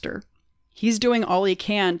battle master. He's doing all he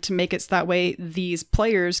can to make it so that way these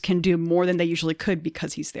players can do more than they usually could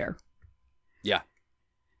because he's there. Yeah.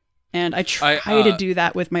 And I try to do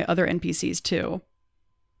that with my other NPCs too.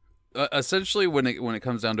 Essentially, when it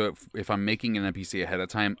comes down to it, if I'm making an NPC ahead of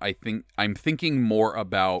time, I'm thinking more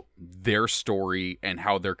about their story and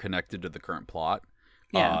how they're connected to the current plot,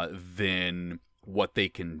 than what they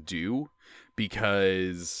can do,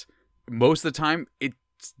 because most of the time it's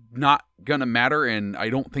not gonna matter, and I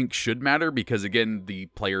don't think should matter, because again, the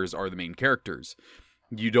players are the main characters.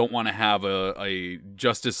 You don't want to have a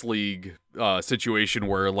Justice League situation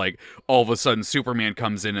where, like, all of a sudden Superman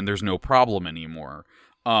comes in and there's no problem anymore.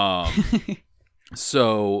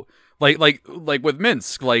 So like with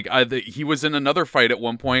Minsk, like he was in another fight at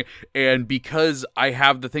one point, and because I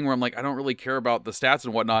have the thing where I'm like, I don't really care about the stats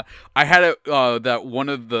and whatnot, I had that one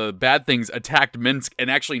of the bad things attacked Minsk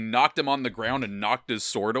and actually knocked him on the ground and knocked his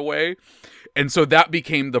sword away. And so that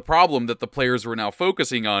became the problem that the players were now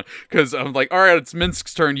focusing on, because I'm like, all right, it's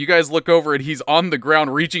Minsk's turn. You guys look over and he's on the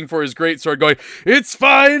ground reaching for his greatsword going, "It's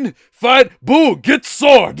fine. fight, boo, get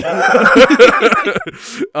sword.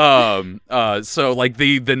 So like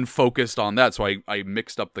they then focused on that. So I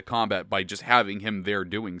mixed up the combat by just having him there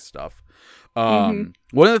doing stuff. One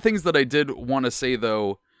of the things that I did want to say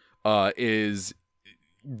though, is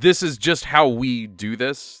this is just how we do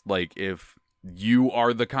this. Like if you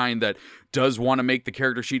are the kind that does want to make the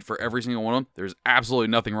character sheet for every single one of them, there's absolutely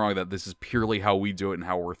nothing wrong with that. This is purely how we do it and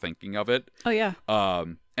how we're thinking of it. Oh, yeah.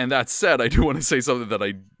 And that said, I do want to say something that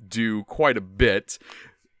I do quite a bit.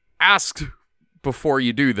 Ask before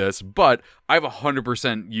you do this, but I've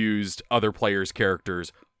 100% used other players'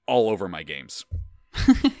 characters all over my games.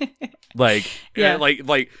 Like, yeah.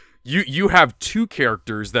 like you have 2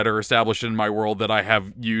 characters that are established in my world that I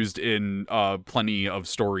have used in plenty of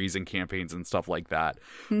stories and campaigns and stuff like that.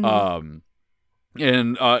 I've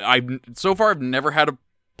so far I've never had a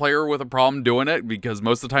player with a problem doing it, because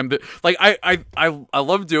most of the time I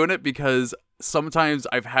love doing it, because sometimes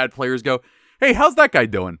I've had players go, "Hey, how's that guy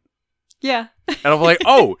doing?" Yeah. And I'm like,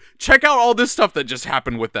 "Oh, check out all this stuff that just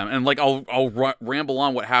happened with them," and like I'll ramble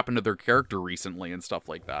on what happened to their character recently and stuff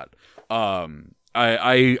like that.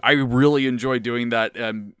 I really enjoy doing that,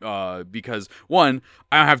 because one,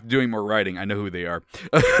 I don't have to do any more writing. I know who they are.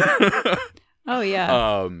 Oh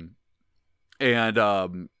yeah.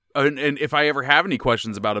 And if I ever have any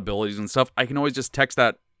questions about abilities and stuff, I can always just text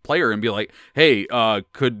that player and be like, "Hey,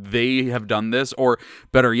 could they have done this?" Or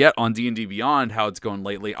better yet, on D&D Beyond, how it's going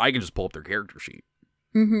lately, I can just pull up their character sheet.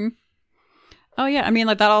 Oh yeah, I mean,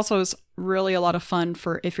 like that also is really a lot of fun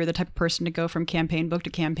for if you're the type of person to go from campaign book to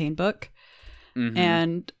campaign book.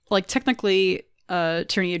 And like technically,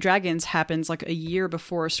 Tyranny of Dragons happens like a year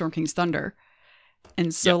before Storm King's Thunder.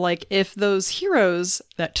 And so like if those heroes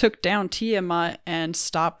that took down Tiamat and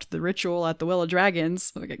stopped the ritual at the Well of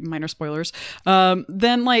Dragons, like minor spoilers,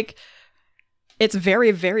 then like it's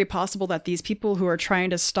very, very possible that these people who are trying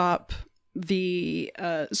to stop the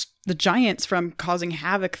giants from causing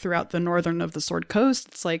havoc throughout the northern of the Sword Coast,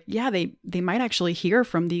 it's like, yeah, they might actually hear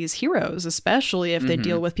from these heroes, especially if they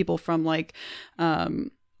deal with people from like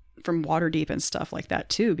from Waterdeep and stuff like that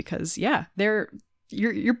too, because yeah,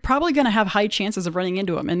 you're probably going to have high chances of running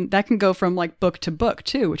into them, and that can go from like book to book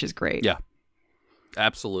too, which is great. Yeah,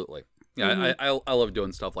 absolutely. Yeah, I love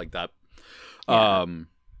doing stuff like that. Yeah.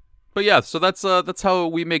 But yeah, so that's how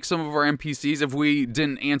we make some of our NPCs. If we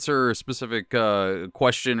didn't answer a specific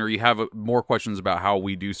question, or you have more questions about how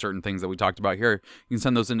we do certain things that we talked about here, you can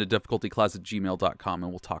send those into difficultyclass@gmail.com, and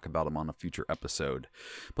we'll talk about them on a future episode.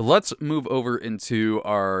 But let's move over into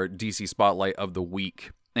our DC Spotlight of the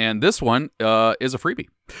week. And this one is a freebie.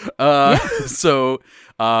 So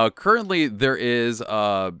currently there is...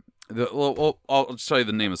 I'll tell you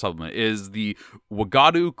the name of the supplement, is the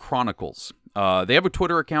Wagadu Chronicles. They have a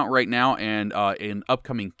Twitter account right now and an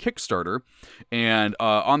upcoming Kickstarter. And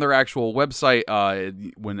on their actual website,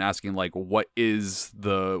 when asking like what is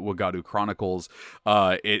the Wagadu Chronicles,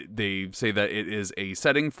 they say that it is a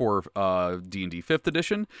setting for D&D 5th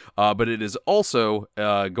edition, but it is also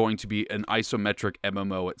going to be an isometric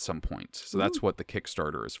MMO at some point. So that's what the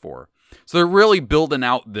Kickstarter is for. So they're really building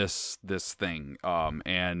out this thing,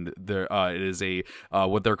 and there it is a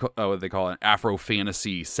what they call an Afro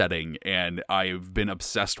fantasy setting, and I've been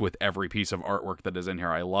obsessed with every piece of artwork that is in here.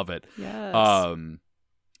 I love it. Yes.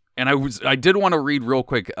 And I did want to read real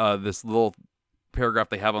quick this little paragraph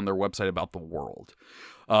they have on their website about the world.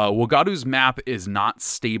 Wagadu's map is not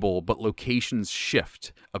stable, but locations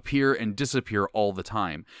shift, appear, and disappear all the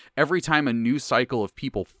time. Every time a new cycle of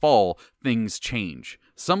people fall, things change.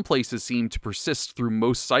 Some places seem to persist through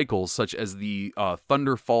most cycles, such as the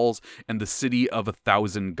Thunder Falls and the City of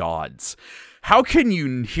 1,000 Gods. How can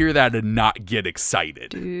you hear that and not get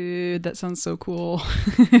excited? Dude, that sounds so cool.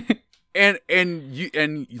 And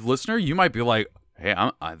listener, you might be like, "Hey,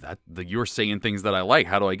 you're saying things that I like.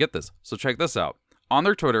 How do I get this?" So check this out. On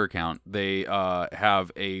their Twitter account, they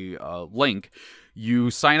have a link.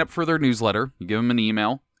 You sign up for their newsletter. You give them an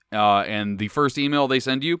email, and the first email they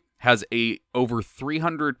send you has a over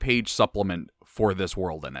 300-page supplement for this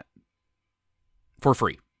world in it, for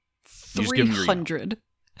free. 300.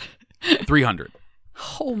 300.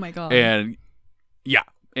 Oh my god. And yeah,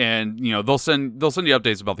 and you know they'll send you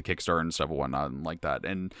updates about the Kickstarter and stuff and whatnot and like that.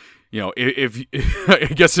 And you know, if I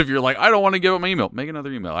guess if you're like, I don't want to give up my email, make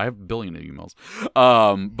another email. I have a billion of emails.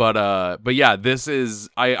 But yeah, this is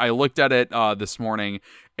I looked at it this morning,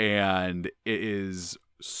 and it is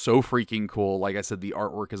so freaking cool. Like I said, the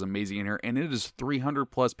artwork is amazing in here, and it is 300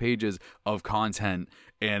 plus pages of content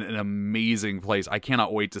and an amazing place. I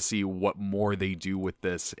cannot wait to see what more they do with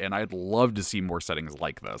this, and I'd love to see more settings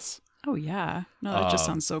like this. Oh yeah, no, that just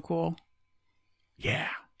sounds so cool. Yeah.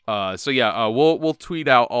 We'll tweet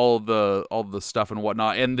out all the stuff and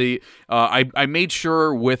whatnot. And I made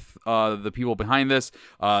sure with the people behind this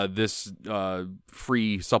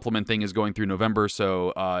free supplement thing is going through November.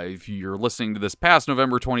 So if you're listening to this past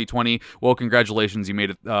November 2020, well, congratulations, you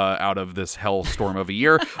made it out of this hellstorm of a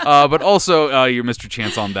year. But also you're Mr.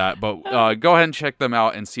 Chance on that. But go ahead and check them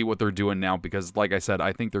out and see what they're doing now, because like I said,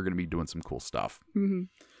 I think they're going to be doing some cool stuff. Mm-hmm.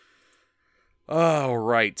 All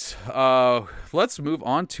right. Let's move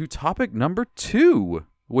on to topic number 2,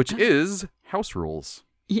 which is house rules.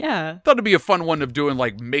 Yeah. Thought it'd be a fun one of doing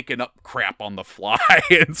like making up crap on the fly,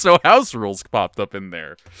 and so house rules popped up in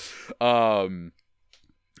there. And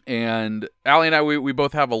Allie and I, we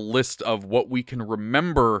both have a list of what we can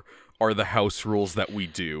remember are the house rules that we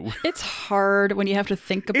do. It's hard when you have to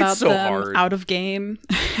think about them out of game.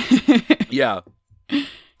 Yeah.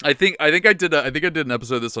 I think I did an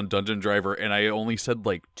episode of this on Dungeon Driver, and I only said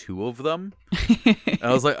like 2 of them. And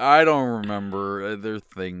I was like, I don't remember. They're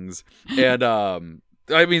things. And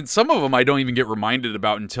I mean, some of them I don't even get reminded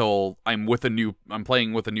about until I'm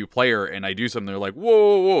playing with a new player, and I do something. They're like,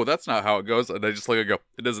 whoa, that's not how it goes. And I just look and go,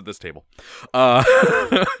 it is at this table.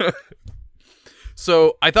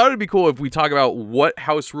 So I thought it'd be cool if we talk about what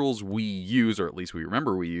house rules we use, or at least we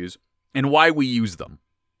remember we use, and why we use them.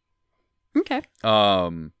 Okay.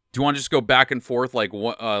 Do you want to just go back and forth, like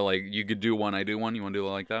what? Like you could do one, I do one. You want to do it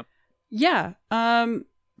like that? Yeah.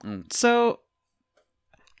 So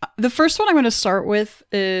the first one I'm going to start with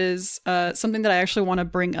is something that I actually want to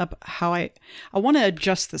bring up. How I want to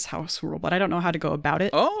adjust this house rule, but I don't know how to go about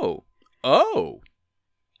it. Oh.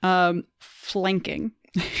 Flanking.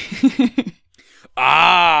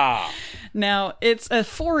 Now it's a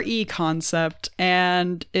 4E concept,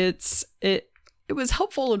 and it was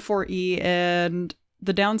helpful in 4E, and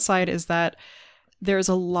the downside is that there's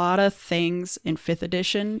a lot of things in 5th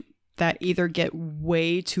edition that either get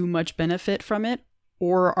way too much benefit from it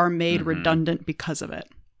or are made redundant because of it.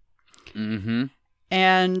 Mm-hmm.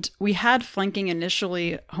 And we had flanking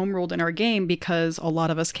initially home-ruled in our game because a lot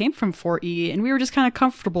of us came from 4E, and we were just kind of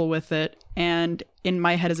comfortable with it. And in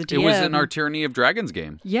my head as a DM... It was in our Tyranny of Dragons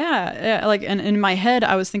game. Yeah, like, and in my head,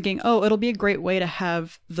 I was thinking, oh, it'll be a great way to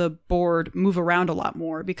have the board move around a lot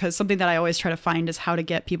more, because something that I always try to find is how to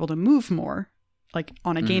get people to move more, like,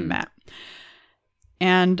 on a game map.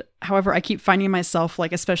 And, however, I keep finding myself,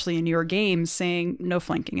 like, especially in your games, saying, no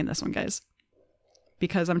flanking in this one, guys.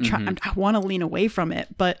 Because I'm trying, I want to lean away from it.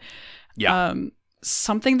 But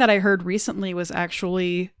something that I heard recently was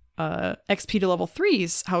actually XP to level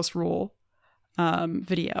 3's house rule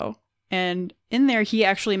video. And in there, he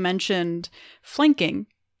actually mentioned flanking.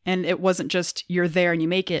 And it wasn't just you're there and you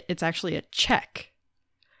make it. It's actually a check.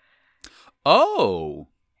 Oh.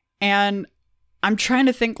 And I'm trying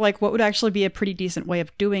to think, like, what would actually be a pretty decent way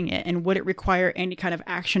of doing it? And would it require any kind of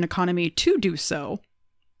action economy to do so?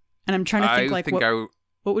 And I'm trying to think,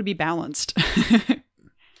 what would be balanced?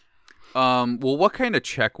 Well, what kind of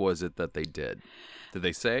check was it that they did? Did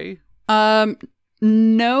they say?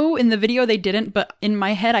 No, in the video they didn't, but in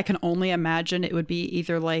my head I can only imagine it would be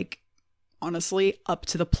either, like, honestly, up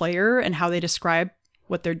to the player and how they describe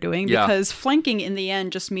what they're doing. Yeah. Because flanking in the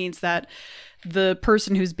end just means that the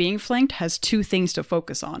person who's being flanked has 2 things to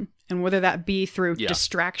focus on. And whether that be through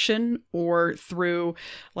distraction or through,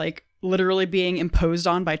 like, literally being imposed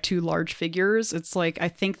on by 2 large figures, it's like, I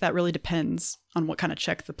think that really depends on what kind of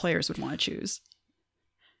check the players would want to choose.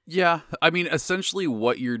 Yeah, I mean, essentially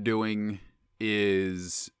what you're doing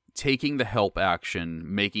is taking the help action,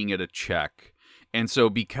 making it a check. And so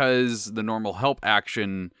because the normal help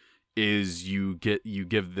action is you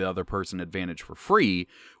give the other person advantage for free,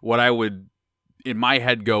 what I would in my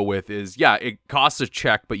head go with is, it costs a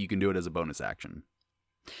check, but you can do it as a bonus action.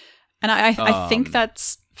 And I think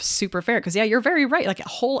that's super fair, because you're very right. Like, a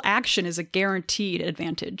whole action is a guaranteed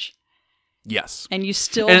advantage. Yes. And you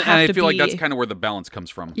still have to be... And I feel like that's kind of where the balance comes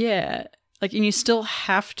from. Yeah. Like, and you still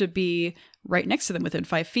have to be right next to them within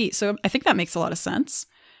 5 feet. So I think that makes a lot of sense.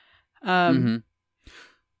 But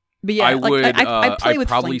yeah, I play with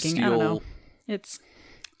flanking. I don't know. It's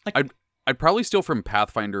like... I'd probably steal from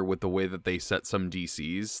Pathfinder with the way that they set some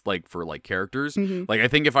DCs, like, for, like, characters. Mm-hmm. Like, I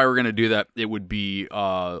think if I were going to do that, it would be,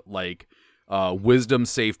 Wisdom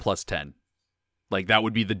save plus 10. Like, that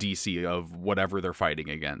would be the DC of whatever they're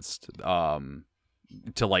fighting against,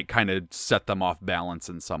 to, like, kind of set them off balance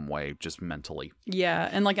in some way, just mentally. Yeah,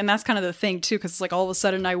 and that's kind of the thing, too, because, like, all of a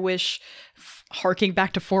sudden I wish, harking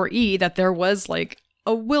back to 4E, that there was, like,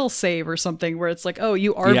 a will save or something where it's like, oh,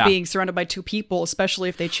 you are being surrounded by 2 people, especially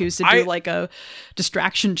if they choose to do like a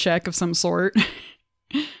distraction check of some sort.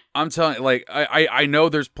 I'm telling you, like, I know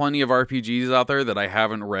there's plenty of RPGs out there that I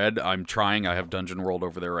haven't read. I'm trying. I have Dungeon World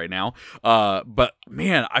over there right now. But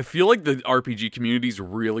man, I feel like the RPG community's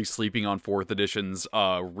really sleeping on 4th edition's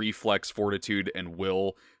reflex, fortitude, and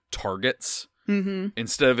will targets.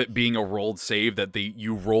 Instead of it being a rolled save that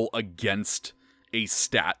you roll against a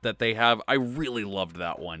stat that they have. I really loved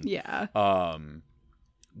that one. Yeah.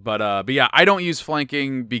 But yeah, I don't use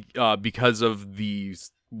flanking because of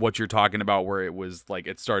what you're talking about, where it was like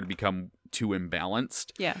it started to become too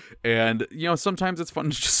imbalanced. Yeah. And sometimes it's fun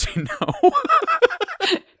to just say no.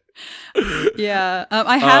 Yeah.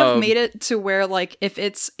 I have made it to where, like, if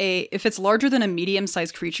it's larger than a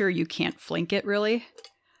medium-sized creature, you can't flank it really,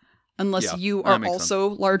 unless you are also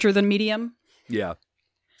larger than medium. Yeah.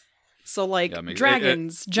 So, like,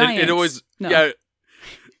 dragons, giants. It always, no. Yeah.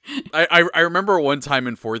 I remember one time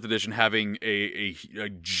in 4th edition having a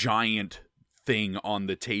giant thing on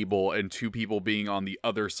the table and 2 people being on the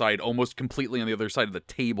other side, almost completely on the other side of the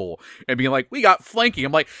table, and being like, we got flanking.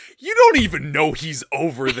 I'm like, you don't even know he's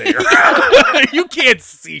over there. You can't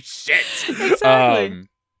see shit. Exactly.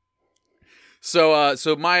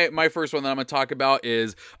 So my first one that I'm going to talk about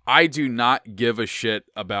is I do not give a shit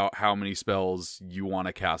about how many spells you want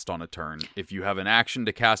to cast on a turn. If you have an action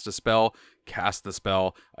to cast a spell, cast the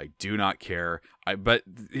spell. I do not care. But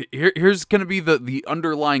here's going to be the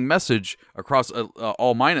underlying message across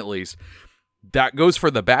all mine, at least. That goes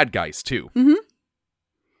for the bad guys too. Mm-hmm.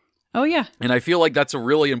 Oh yeah. And I feel like that's a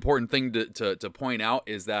really important thing to point out,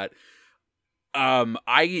 is that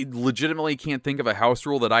I legitimately can't think of a house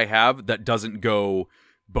rule that I have that doesn't go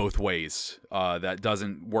both ways. That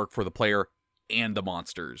doesn't work for the player and the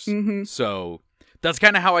monsters. Mm-hmm. So that's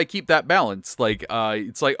kind of how I keep that balance. Like,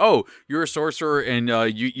 it's like, oh, you're a sorcerer and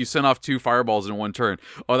you send off 2 fireballs in one turn.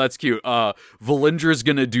 Oh, that's cute. Valindra's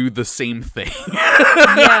gonna do the same thing.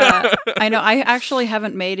 Yeah, I know. I actually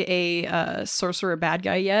haven't made a sorcerer bad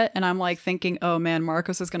guy yet, and I'm like thinking, oh man,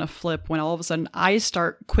 Marcos is gonna flip when all of a sudden I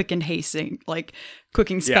start quicken hasting, like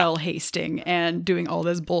cooking spell hasting and doing all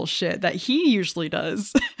this bullshit that he usually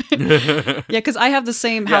does. Yeah, because I have the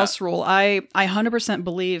same house rule. I 100%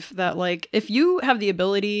 believe that, like, if you have the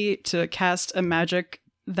ability to cast a magic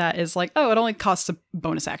that is like, oh, it only costs a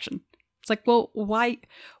bonus action. It's like, well,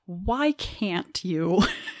 why can't you?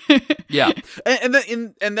 Yeah.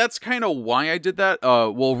 And that's kind of why I did that.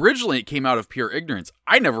 Well, originally it came out of pure ignorance.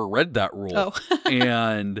 I never read that rule. Oh.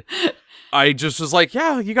 And I just was like,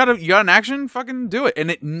 yeah, you got an action, fucking do it.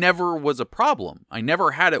 And it never was a problem. I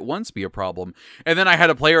never had it once be a problem. And then I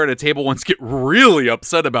had a player at a table once get really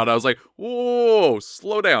upset about it. I was like, whoa,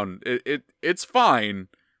 slow down. It's fine.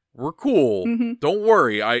 We're cool. Mm-hmm. Don't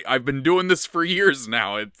worry. I've been doing this for years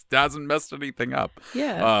now. It hasn't messed anything up.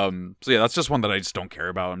 Yeah. So yeah, that's just one that I just don't care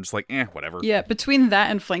about. I'm just like, whatever. Yeah, between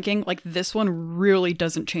that and flanking, like, this one really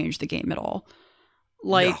doesn't change the game at all.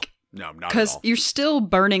 Like, no, not at all. Because you're still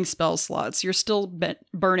burning spell slots. You're still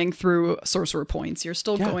burning through sorcerer points. You're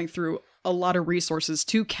still going through a lot of resources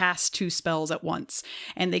to cast 2 spells at once.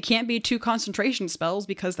 And they can't be 2 concentration spells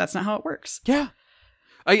because that's not how it works. Yeah.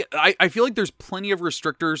 I feel like there's plenty of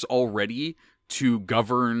restrictors already to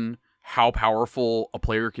govern how powerful a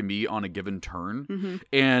player can be on a given turn. Mm-hmm.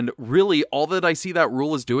 And really, all that I see that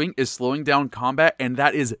rule is doing is slowing down combat, and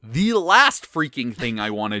that is the last freaking thing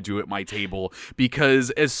I want to do at my table,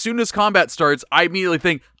 because as soon as combat starts, I immediately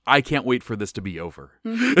think, I can't wait for this to be over.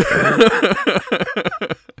 Mm-hmm.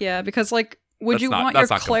 Yeah, because, like, would you want your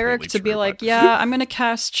cleric to be like, yeah, I'm going to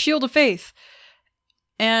cast Shield of Faith,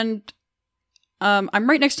 and I'm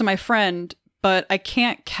right next to my friend, but I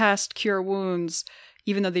can't cast Cure Wounds,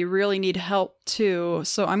 even though they really need help too.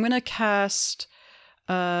 So I'm gonna cast,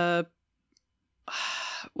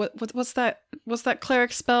 what's that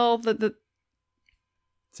cleric spell? The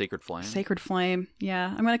Sacred Flame. Sacred Flame. Yeah,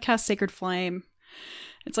 I'm gonna cast Sacred Flame.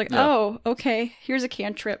 It's like, oh, okay, here's a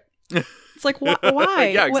cantrip. It's like, why?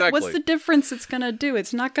 Yeah, exactly. What's the difference it's gonna do?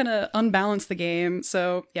 It's not gonna unbalance the game.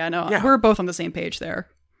 So yeah, no, we're both on the same page there.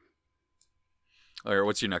 All right,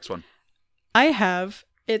 what's your next one?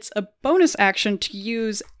 It's a bonus action to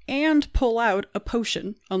use and pull out a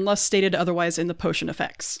potion, unless stated otherwise in the potion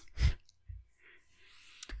effects.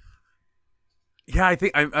 Yeah, I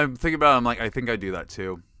think I'm thinking about it. I'm like, I think I do that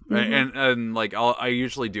too. Mm-hmm. And like, I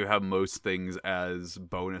usually do have most things as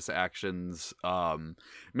bonus actions,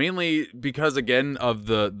 mainly because, again, of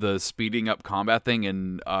the speeding up combat thing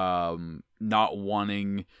and not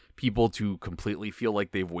wanting people to completely feel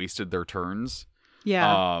like they've wasted their turns.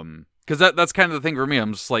 Yeah. Because that's kind of the thing for me.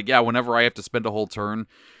 I'm just like, whenever I have to spend a whole turn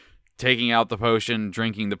taking out the potion,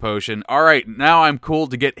 drinking the potion, all right, now I'm cool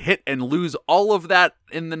to get hit and lose all of that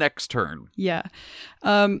in the next turn. Yeah.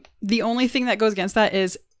 The only thing that goes against that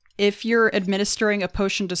is if you're administering a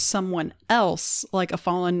potion to someone else, like a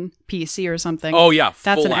fallen PC or something. Oh yeah,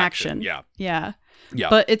 that's full an action. Yeah. Yeah. Yeah.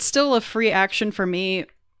 But it's still a free action for me.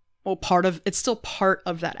 Well, it's still part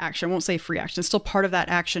of that action. I won't say free action. It's still part of that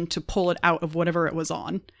action to pull it out of whatever it was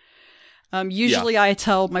on. Usually I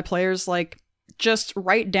tell my players, like, just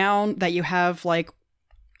write down that you have, like,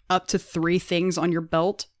 up to 3 things on your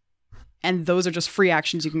belt, and those are just free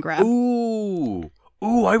actions you can grab. Ooh,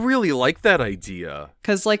 I really like that idea.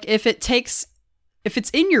 Because, like, if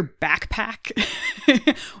it's in your backpack,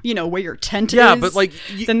 where your tent is, but like,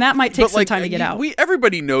 then that might take some time to get out.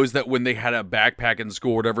 Everybody knows that when they had a backpack in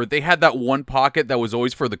school or whatever, they had that one pocket that was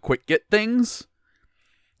always for the quick get things.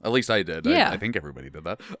 At least I did. Yeah. I think everybody did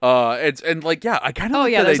that. I kind of like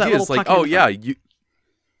that idea. It's like,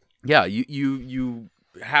 you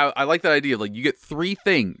have. I like that idea. Like, you get 3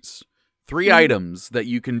 things. 3 items that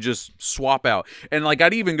you can just swap out. And like,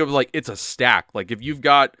 I'd even go like, it's a stack. Like, if you've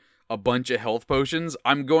got a bunch of health potions,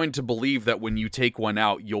 I'm going to believe that when you take one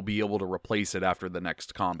out, you'll be able to replace it after the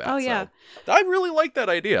next combat. Oh yeah. So, I really like that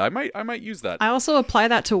idea. I might use that. I also apply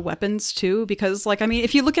that to weapons too, because like, I mean,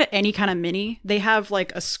 if you look at any kind of mini, they have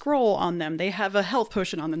like a scroll on them, they have a health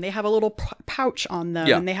potion on them, they have a little pouch on them,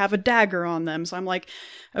 and they have a dagger on them. So I'm like,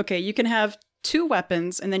 okay, you can have 2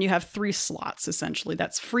 weapons, and then you have 3 slots, essentially.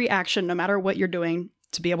 That's free action no matter what you're doing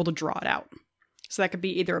to be able to draw it out. So that could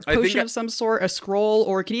be either a potion of some sort, a scroll,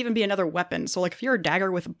 or it could even be another weapon. So like, if you're a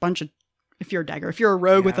rogue with a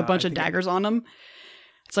bunch of daggers on them,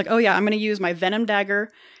 it's like, oh yeah, I'm going to use my venom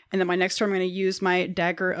dagger, and then my next turn I'm going to use my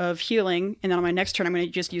dagger of healing, and then on my next turn I'm going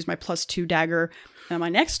to just use my +2 dagger, and on my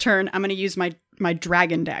next turn I'm going to use my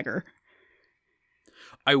dragon dagger.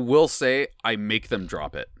 I will say I make them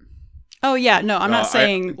drop it. Oh yeah, no, I'm not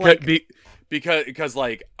saying because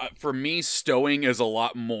like, for me, stowing is a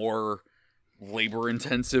lot more labor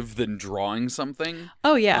intensive than drawing something.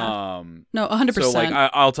 Oh yeah. No, 100%. So like,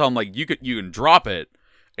 I'll tell them like, you can drop it,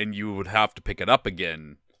 and you would have to pick it up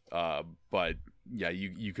again. But yeah,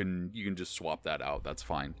 you can just swap that out. That's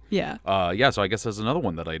fine. Yeah. So I guess there's another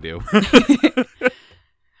one that I do.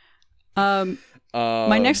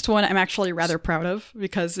 My next one I'm actually rather proud of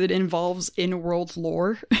because it involves in-world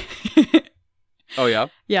lore. Oh yeah?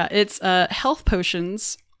 Yeah, it's health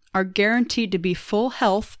potions are guaranteed to be full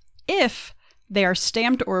health if they are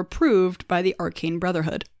stamped or approved by the Arcane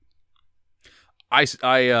Brotherhood. I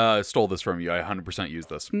stole this from you. I 100% use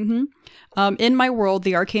this. Mm-hmm. In my world,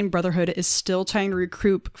 the Arcane Brotherhood is still trying to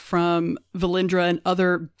recruit from Valindra and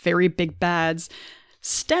other very big bads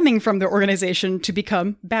stemming from their organization to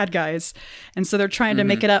become bad guys. And so they're trying to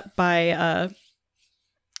make it up by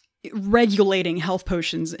regulating health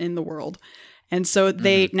potions in the world. And so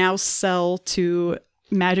they now sell to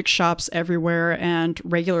magic shops everywhere and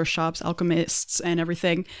regular shops, alchemists and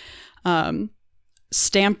everything,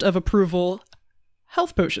 stamped of approval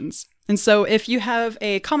health potions. And so if you have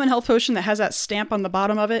a common health potion that has that stamp on the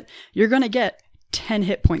bottom of it, you're going to get 10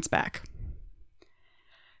 hit points back.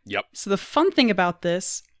 Yep. So the fun thing about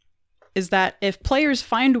this is that if players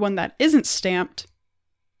find one that isn't stamped,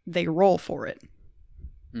 they roll for it.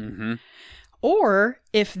 Mm-hmm. Or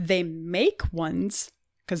if they make ones,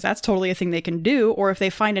 because that's totally a thing they can do, or if they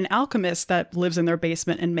find an alchemist that lives in their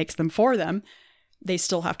basement and makes them for them, they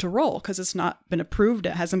still have to roll because it's not been approved.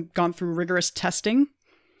 It hasn't gone through rigorous testing.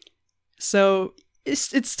 So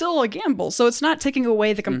it's still a gamble. So it's not taking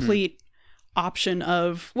away the complete option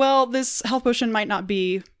of, well, this health potion might not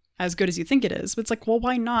be as good as you think it is. But it's like, well,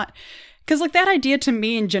 why not? Because like that idea to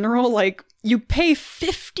me in general, like you pay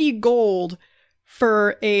 50 gold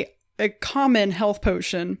for a common health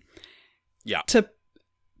potion to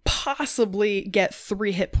possibly get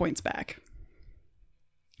 3 hit points back.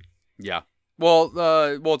 Yeah. Well,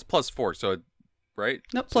 it's +4, so right?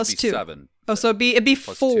 Nope, so +2. 7. Oh, so it'd be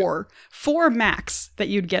plus 4. 4 max that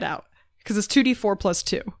you'd get out. Because it's 2d4 plus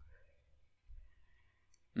 2.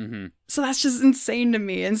 Mm-hmm. So that's just insane to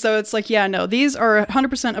me. And so it's like, yeah, no, these are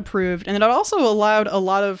 100% approved. And it also allowed a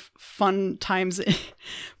lot of fun times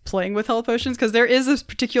playing with health potions. Because there is this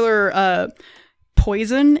particular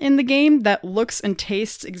poison in the game that looks and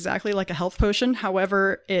tastes exactly like a health potion.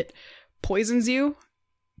 However, it poisons you.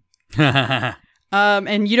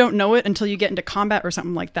 And you don't know it until you get into combat or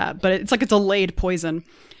something like that. But it's like a delayed poison.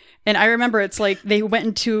 And I remember it's like they went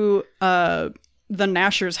into the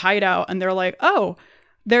Nashor's hideout and they're like, oh,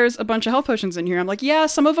 there's a bunch of health potions in here. I'm like, yeah,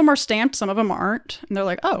 some of them are stamped, some of them aren't. And they're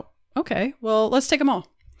like, oh, okay, well, let's take them all.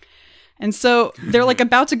 And so they're like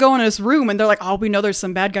about to go in this room and they're like, oh, we know there's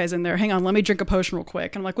some bad guys in there. Hang on, let me drink a potion real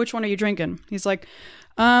quick. And I'm like, which one are you drinking? He's like,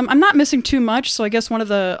 I'm not missing too much, so I guess one of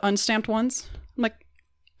the unstamped ones. I'm like,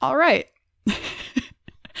 all right.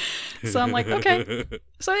 So I'm like, okay.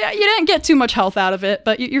 So yeah, you didn't get too much health out of it,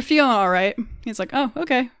 but you're feeling all right. He's like, oh,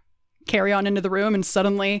 okay. Carry on into the room, and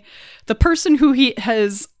suddenly the person who he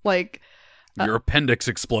has, like... your appendix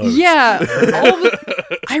explodes. Yeah.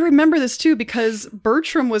 I remember this too, because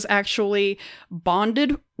Bertram was actually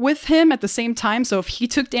bonded with him at the same time. So if he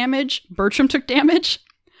took damage, Bertram took damage.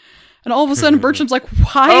 And all of a sudden, Bertram's like,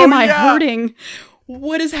 why am I hurting?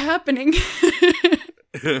 What is happening?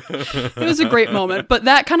 It was a great moment. But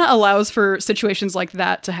that kind of allows for situations like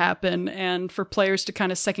that to happen, and for players to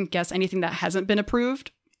kind of second guess anything that hasn't been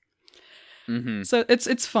approved. Mm-hmm. So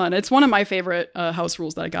it's fun. It's one of my favorite house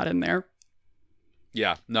rules that I got in there.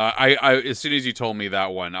 Yeah, no, I as soon as you told me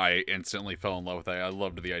that one, I instantly fell in love with it. I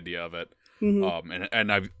loved the idea of it. Mm-hmm.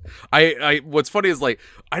 And I what's funny is, like,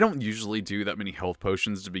 I don't usually do that many health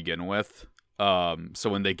potions to begin with. So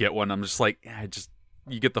when they get one, I'm just like,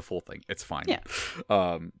 you get the full thing. It's fine.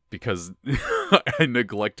 Yeah. Because I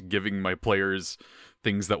neglect giving my players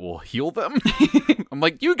things that will heal them. I'm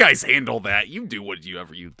like, you guys handle that. You do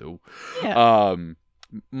whatever you do. Yeah.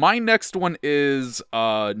 My next one is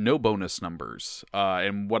no bonus numbers.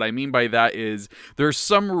 And what I mean by that is there's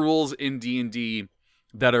some rules in D&D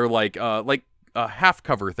that are like a half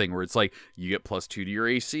cover thing where it's like you get +2 to your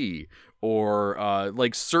AC, or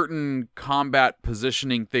like certain combat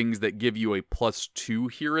positioning things that give you a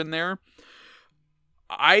 +2 here and there.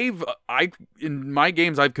 In my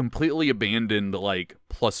games, I've completely abandoned like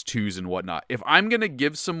 +2s and whatnot. If I'm gonna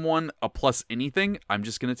give someone a plus anything, I'm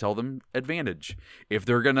just gonna tell them advantage. If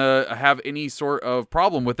they're gonna have any sort of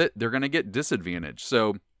problem with it, they're gonna get disadvantage.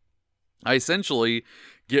 So I essentially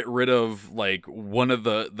get rid of like one of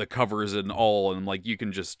the covers and all, and like you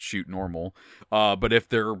can just shoot normal. But if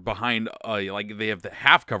they're behind, like they have the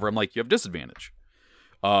half cover, I'm like, you have disadvantage.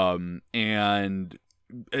 And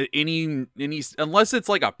any unless it's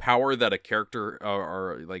like a power that a character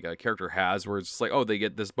or like a character has, where it's just like, oh, they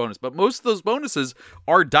get this bonus, but most of those bonuses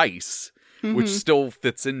are dice, which still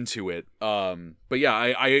fits into it. But yeah,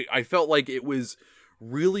 I felt like it was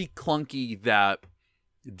really clunky that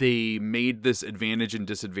they made this advantage and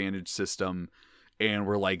disadvantage system and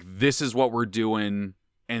were like, this is what we're doing,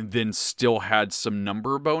 and then still had some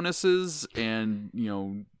number bonuses and, you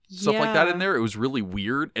know, stuff like that in there. It was really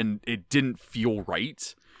weird, and it didn't feel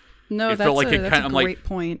right. No, it that's felt like a great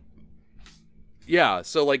point. Yeah,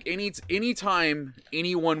 so like any time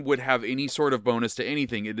anyone would have any sort of bonus to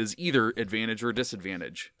anything, it is either advantage or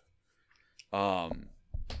disadvantage.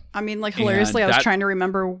 I mean, like, hilariously, I was trying to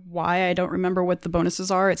remember why I don't remember what the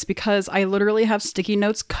bonuses are. It's because I literally have sticky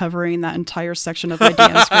notes covering that entire section of my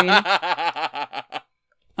DM screen.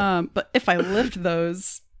 But if I lift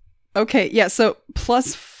those... Okay, yeah, so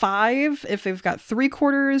 +5 if they've got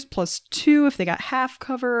 3/4, +2 if they got half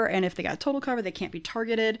cover, and if they got total cover, they can't be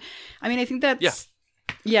targeted. I mean, I think that's...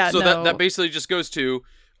 Yeah, so no. that basically just goes to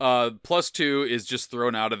 +2 is just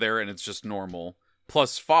thrown out of there, and it's just normal.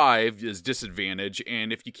 +5 is disadvantage,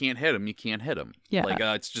 and if you can't hit them, you can't hit them. Yeah. Like,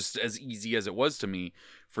 it's just as easy as it was to me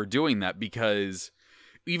for doing that, because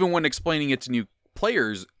even when explaining it to new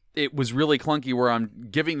players, it was really clunky where I'm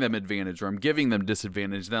giving them advantage or I'm giving them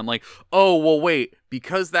disadvantage. Then I'm like, oh, well, wait,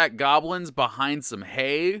 because that goblin's behind some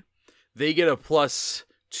hay, they get a +2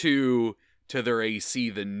 to their AC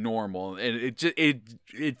than normal. And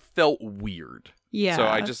it felt weird. Yeah. So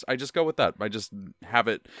I just go with that. I just have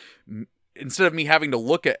it, instead of me having to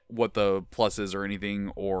look at what the plus is or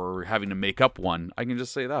anything, or having to make up one, I can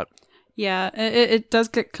just say that. Yeah, it does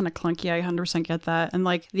get kind of clunky. I 100% get that. And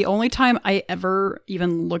like the only time I ever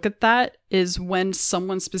even look at that is when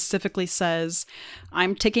someone specifically says,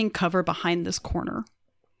 I'm taking cover behind this corner.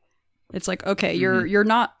 It's like, okay, you're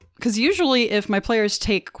not, because usually if my players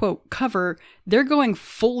take, quote, cover, they're going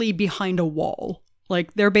fully behind a wall.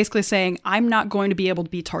 Like they're basically saying, I'm not going to be able to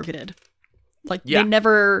be targeted. Like they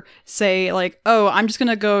never say like, oh, I'm just going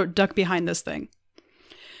to go duck behind this thing.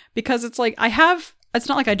 Because it's like, it's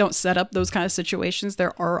not like I don't set up those kind of situations.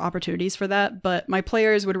 There are opportunities for that, but my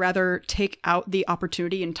players would rather take out the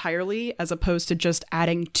opportunity entirely as opposed to just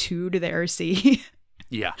adding 2 to their RC.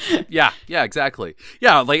 Yeah, exactly.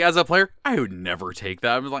 Yeah, like as a player, I would never take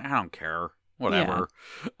that. I was like, I don't care. Whatever.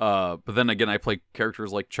 Yeah. But then again, I play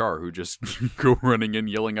characters like Char who just go running in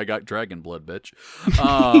yelling, I got dragon blood, bitch.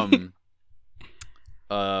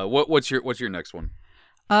 What's your next one?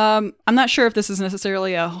 I'm not sure if this is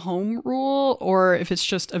necessarily a home rule or if it's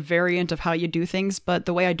just a variant of how you do things, but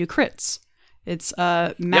the way I do crits. It's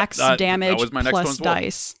max damage plus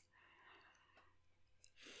dice.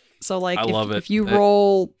 So like if you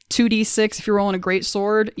roll 2d6, if you're rolling a great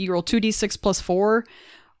sword, you roll 2d6 plus 4.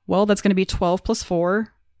 Well, that's going to be 12 plus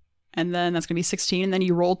 4. And then that's going to be 16. And then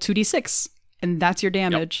you roll 2d6. And that's your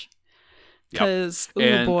damage. Because,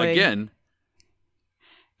 And boy, again,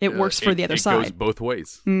 it works for the other it side. goes both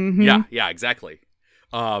ways. Mhm. Yeah, exactly.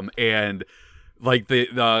 And like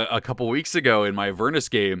a couple weeks ago in my Avernus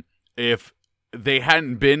game, if they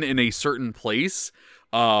hadn't been in a certain place,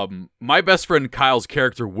 my best friend Kyle's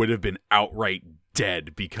character would have been outright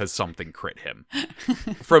dead because something crit him.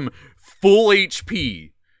 From full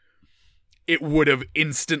HP, it would have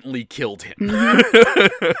instantly killed him.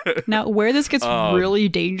 Now, where this gets really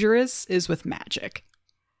dangerous is with magic.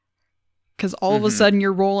 Because all of a sudden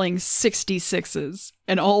you're rolling 66s,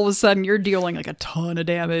 and all of a sudden you're dealing like a ton of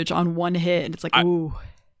damage on one hit, and it's like, ooh.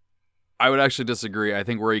 I would actually disagree. I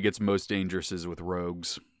think where he gets most dangerous is with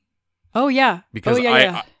rogues. Oh, yeah. Because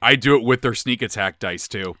I do it with their sneak attack dice,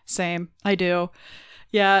 too. Same. I do.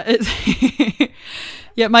 Yeah.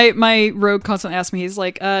 Yeah, my rogue constantly asks me, he's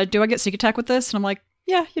like, do I get sneak attack with this? And I'm like,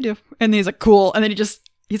 yeah, you do. And then he's like, cool. And then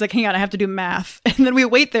he's like, hang on, I have to do math. And then we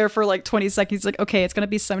wait there for like 20 seconds. He's like, okay, it's going to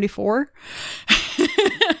be 74. And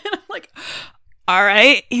I'm like, all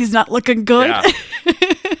right, he's not looking good.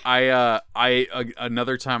 Yeah.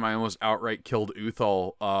 Another time I almost outright killed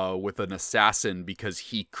Uthal with an assassin because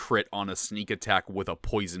he crit on a sneak attack with a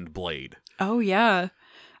poisoned blade. Oh, yeah.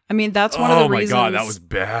 I mean, that's one of the reasons. Oh my god, that was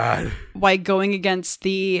bad. Why going against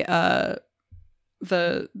the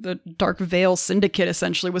Dark Veil Syndicate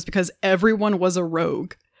essentially was because everyone was a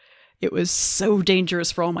rogue. It was so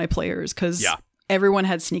dangerous for all my players because everyone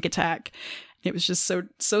had sneak attack. It was just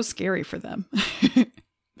so scary for them.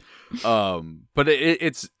 But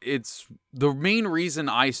it's the main reason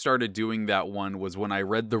I started doing that one was when I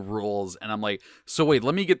read the rules and I'm like, so wait,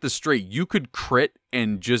 let me get this straight. You could crit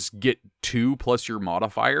and just get 2 plus your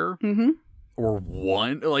modifier or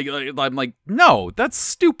 1. Like I'm like, no, that's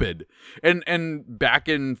stupid. And back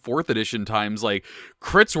in 4th edition times, like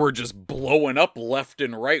crits were just blowing up left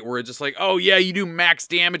and right. Where it's just like, oh yeah, you do max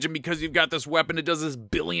damage, and because you've got this weapon, it does this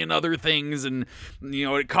billion other things, and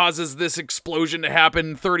it causes this explosion to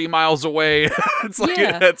happen 30 miles away. It's like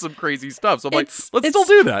it had some crazy stuff. So I'm like, let's still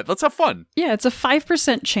do that. Let's have fun. Yeah, it's a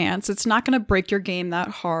 5% chance. It's not going to break your game that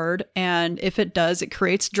hard, and if it does, it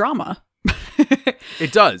creates drama.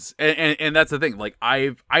 It does, and that's the thing. Like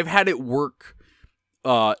I've had it work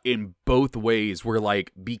in both ways. Where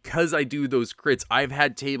like because I do those crits, I've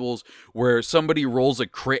had tables where somebody rolls a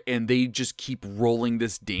crit and they just keep rolling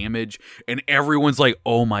this damage, and everyone's like,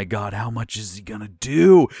 "Oh my god, how much is he gonna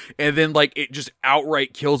do?" And then like it just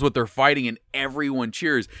outright kills what they're fighting, and everyone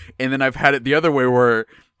cheers. And then I've had it the other way where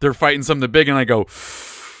they're fighting something big, and I go,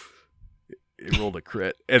 it rolled a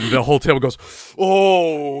crit, and the whole table goes,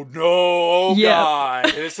 "Oh no, God,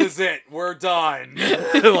 this is it. We're done."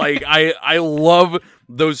 Like I love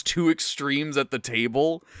those two extremes at the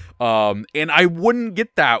table, and I wouldn't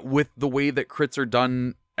get that with the way that crits are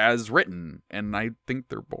done as written, and I think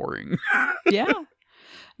they're boring. Yeah,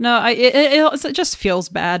 no, it just feels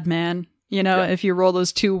bad, man. If you roll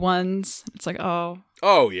those 2 1s, it's like, oh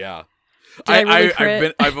yeah.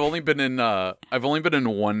 I've only been in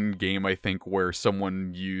one game, I think, where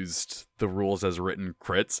someone used the rules as written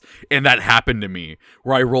crits, and that happened to me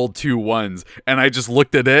where I rolled 2 1s, and I just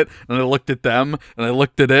looked at it, and I looked at them, and I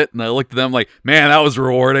looked at it, and I looked at them like, man, that was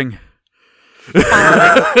rewarding.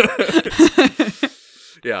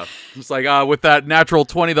 Yeah, it's like with that natural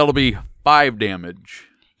 20, that'll be 5 damage.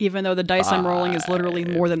 Even though the dice I'm rolling is literally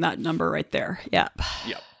more than that number right there. Yep.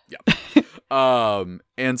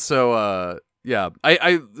 And so, yeah,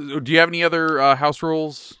 I do you have any other house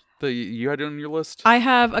rules that you had on your list? I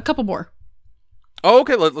have a couple more. Oh,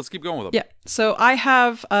 okay. Let's keep going with them. Yeah. So I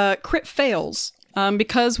have crit fails.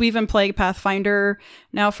 Because we've been playing Pathfinder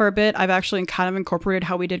now for a bit, I've actually kind of incorporated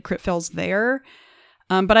how we did crit fails there.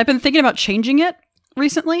 But I've been thinking about changing it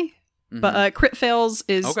recently. Mm-hmm. But crit fails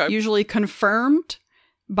is usually confirmed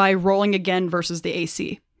by rolling again versus the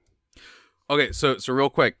AC. Okay, so real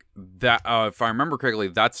quick, that if I remember correctly,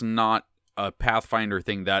 that's not a Pathfinder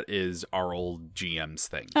thing. That is our old GM's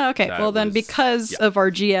thing. Oh, okay, then because of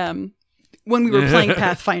our GM, when we were playing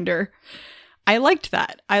Pathfinder, I liked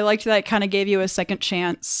that. I liked that it kind of gave you a second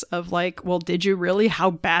chance of like, well, did you really?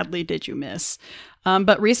 How badly did you miss?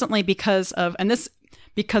 But recently, because of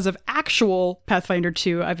actual Pathfinder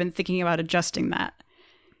 2, I've been thinking about adjusting that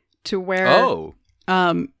to where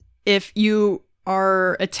if you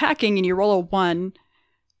are attacking and you roll a 1,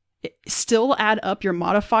 still add up your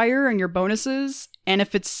modifier and your bonuses, and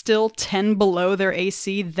if it's still 10 below their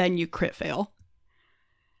AC, then you crit fail.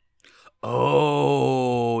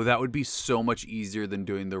 Oh, that would be so much easier than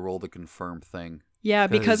doing the roll to confirm thing. Yeah,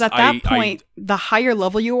 because at that point, the higher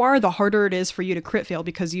level you are, the harder it is for you to crit fail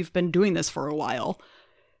because you've been doing this for a while.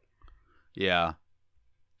 Yeah.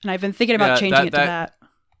 And I've been thinking about changing it to that.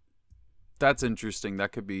 That's interesting.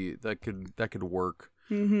 That could work.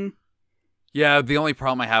 Mm-hmm. Yeah, the only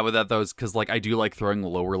problem I have with that though is because like I do like throwing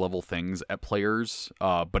lower level things at players,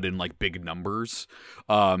 but in like big numbers,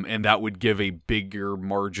 and that would give a bigger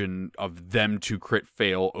margin of them to crit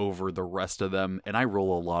fail over the rest of them. And I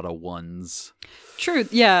roll a lot of ones. True.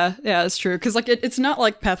 Yeah, it's true. Because like it's not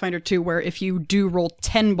like Pathfinder 2 where if you do roll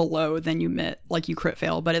 10 below, then you crit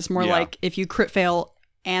fail. But it's more like if you crit fail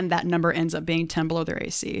and that number ends up being 10 below their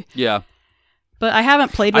AC. Yeah. But I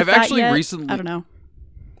haven't played with that yet. Recently, I don't know.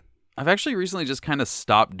 I've actually recently just kind of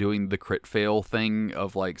stopped doing the crit fail thing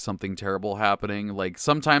of like something terrible happening. Like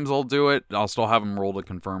sometimes I'll do it. I'll still have them roll to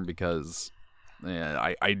confirm because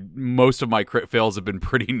I most of my crit fails have been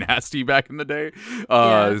pretty nasty back in the day.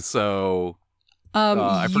 So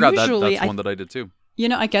I forgot that's one that I did too. You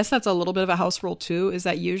know, I guess that's a little bit of a house rule too, is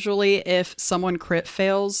that usually if someone crit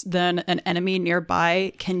fails, then an enemy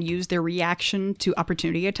nearby can use their reaction to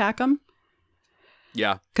opportunity attack them.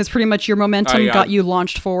 Yeah. Because pretty much your momentum got you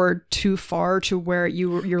launched forward too far to where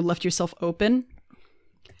you left yourself open.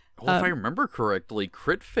 Well, if I remember correctly,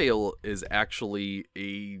 crit fail is actually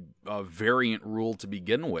a variant rule to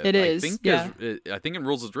begin with. It is, I think in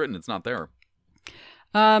Rules as Written, it's not there.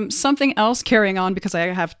 Something else carrying on, because I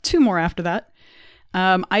have two more after that.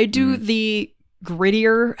 I do the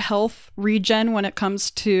grittier health regen when it comes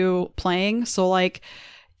to playing. So like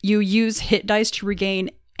you use hit dice to regain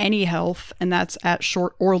any health, and that's at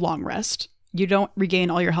short or long rest. You don't regain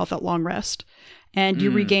all your health at long rest, and you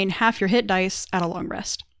regain half your hit dice at a long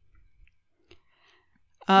rest.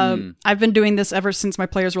 I've been doing this ever since my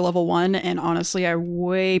players were level 1, and honestly, I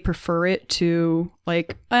way prefer it to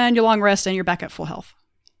like, and you long rest and you're back at full health.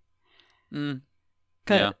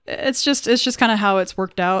 Yeah. It's just kind of how it's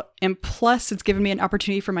worked out, and plus it's given me an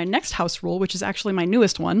opportunity for my next house rule, which is actually my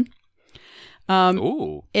newest one.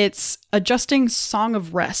 It's adjusting Song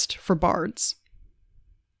of Rest for bards.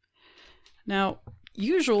 Now,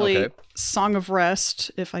 usually Song of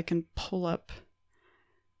Rest, if I can pull up,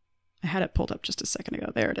 I had it pulled up just a second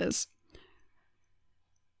ago. There it is.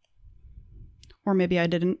 Or maybe I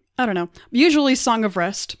didn't. I don't know. Usually Song of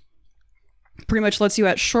Rest pretty much lets you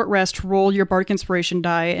at short rest roll your Bardic Inspiration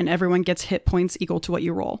die, and everyone gets hit points equal to what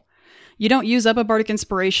you roll. You don't use up a Bardic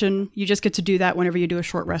Inspiration. You just get to do that whenever you do a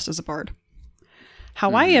short rest as a bard.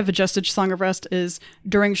 How I have adjusted Song of Rest is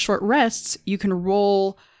during short rests, you can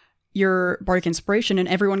roll your Bardic Inspiration and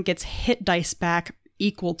everyone gets hit dice back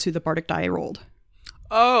equal to the Bardic die rolled.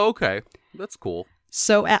 Oh, okay. That's cool.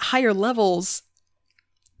 So at higher levels,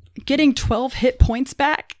 getting 12 hit points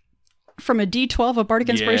back from a D12 of Bardic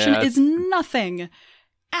Inspiration is nothing.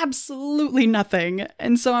 Absolutely nothing.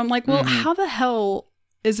 And so I'm like, well, how the hell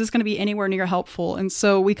is this going to be anywhere near helpful? And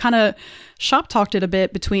so we kind of shop talked it a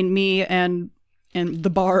bit between me and the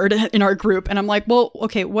bard in our group. And I'm like, well,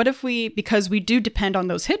 okay, what if because we do depend on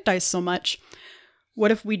those hit dice so much,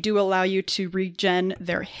 what if we do allow you to regen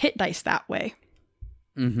their hit dice that way?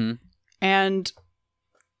 And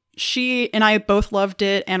she and I both loved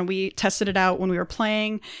it, and we tested it out when we were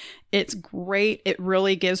playing. It's great. It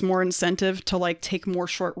really gives more incentive to like take more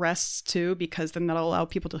short rests too, because then that'll allow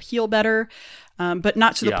people to heal better. But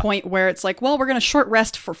not to the point where it's like, well, we're going to short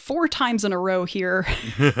rest for 4 times in a row here.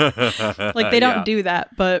 Like they don't do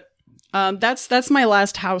that. But that's my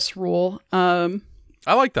last house rule. I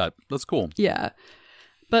like that. That's cool. Yeah.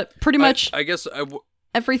 But pretty much I guess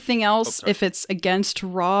everything else, if it's against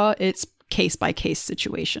raw, it's case by case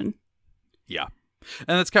situation. Yeah.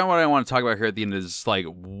 And that's kind of what I want to talk about here at the end is like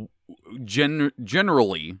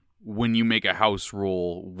generally when you make a house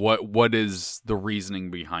rule, what is the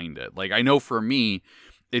reasoning behind it? Like I know for me,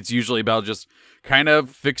 it's usually about just kind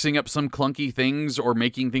of fixing up some clunky things or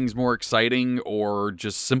making things more exciting or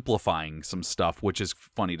just simplifying some stuff, which is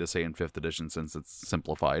funny to say in 5th edition since it's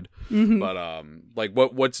simplified. But like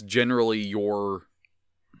what's generally your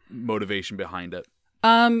motivation behind it?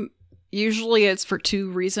 Usually it's for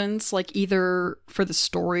 2 reasons, like either for the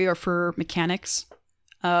story or for mechanics.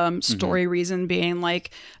 Story reason being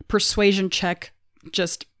like persuasion check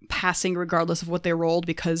just passing regardless of what they rolled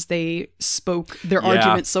because they spoke their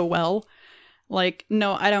argument so well. Like,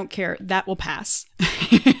 no, I don't care. That will pass.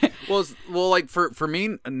 well, like for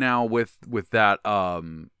me now with that,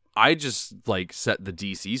 I just like set the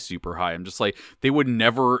DC super high. I'm just like, they would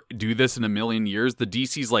never do this in a million years. The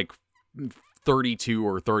DC's like 32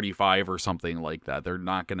 or 35 or something like that. They're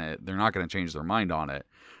not gonna change their mind on it.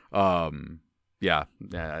 Yeah,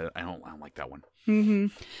 I don't like that one.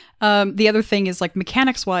 The other thing is like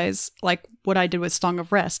mechanics wise, like what I did with Song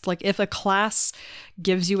of Rest. Like if a class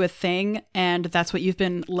gives you a thing and that's what you've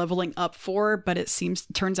been leveling up for, but it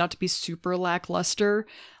turns out to be super lackluster,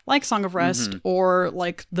 like Song of Rest or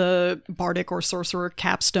like the Bardic or Sorcerer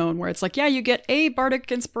Capstone, where it's like, yeah, you get a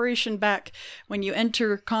Bardic inspiration back when you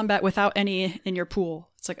enter combat without any in your pool.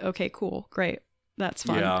 It's like, okay, cool, great, that's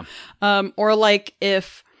fun. Yeah. Or like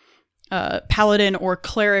if Paladin or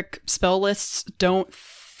Cleric spell lists don't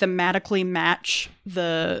thematically match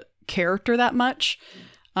the character that much,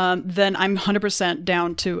 then I'm 100%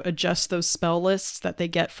 down to adjust those spell lists that they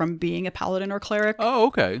get from being a Paladin or Cleric. Oh,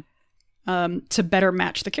 okay. To better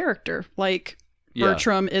match the character. Like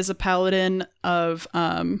Bertram is a Paladin of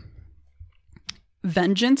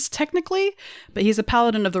vengeance technically, but he's a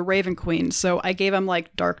Paladin of the Raven Queen, so I gave him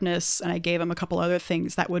like darkness and I gave him a couple other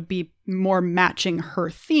things that would be more matching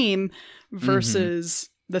her theme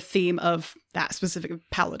versus the theme of that specific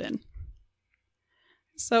Paladin.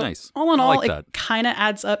 So nice. All in all, like it kind of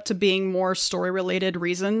adds up to being more story related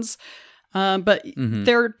reasons, but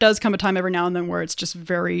there does come a time every now and then where it's just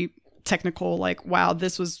very technical, like, wow,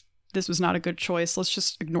 this was not a good choice, let's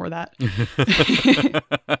just ignore that.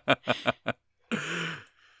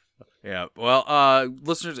 Yeah. Well,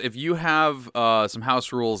 listeners, if you have some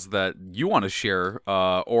house rules that you want to share,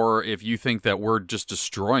 or if you think that we're just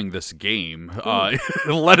destroying this game,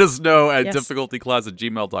 let us know at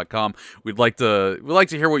difficultyclass@gmail.com. We'd like to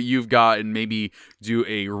hear what you've got and maybe do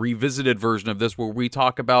a revisited version of this where we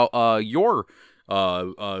talk about your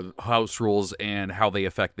house rules and how they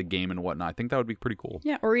affect the game and whatnot. I think that would be pretty cool.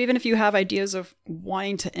 Yeah, or even if you have ideas of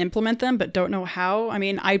wanting to implement them but don't know how. I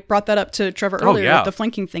mean, I brought that up to Trevor earlier with the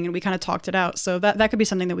flanking thing, and we kind of talked it out. So that could be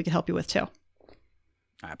something that we could help you with too.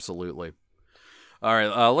 Absolutely. All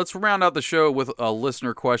right, let's round out the show with a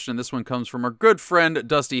listener question. This one comes from our good friend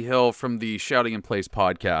Dusty Hill from the Shouting in Place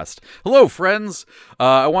podcast. Hello, friends.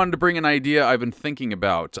 I wanted to bring an idea I've been thinking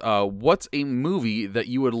about. What's a movie that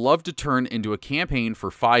you would love to turn into a campaign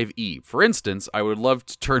for 5e? For instance, I would love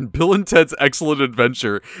to turn Bill and Ted's Excellent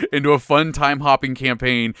Adventure into a fun time-hopping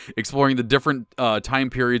campaign exploring the different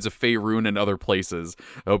time periods of Faerun and other places.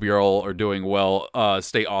 I hope you all are doing well.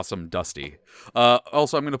 Stay awesome, Dusty.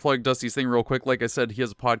 Also, I'm going to plug Dusty's thing real quick. Like I said, he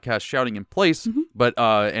has a podcast, Shouting in Place, but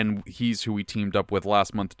and he's who we teamed up with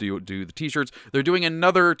last month to do the t-shirts. They're doing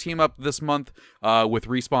another team up this month with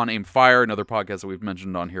Respawn Aim Fire, another podcast that we've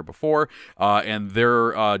mentioned on here before, and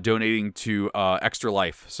they're donating to Extra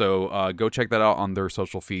Life. So go check that out on their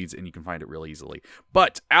social feeds, and you can find it real easily.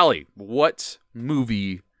 But Allie, what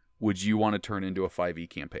movie would you want to turn into a 5e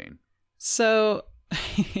campaign? So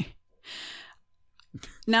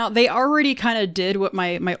now, they already kind of did what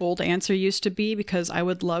my old answer used to be, because I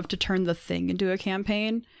would love to turn The Thing into a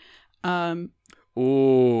campaign.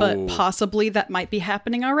 But possibly that might be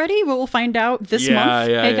happening already. We'll find out this month.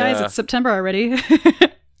 Hey, guys, it's September already.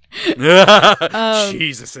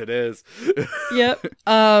 Jesus, it is. Yep.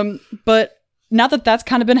 But now that that's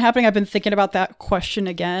kind of been happening, I've been thinking about that question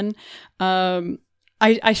again. I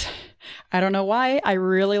don't know why. I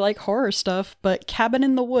really like horror stuff, but Cabin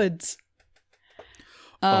in the Woods.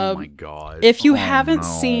 Oh my God. If you haven't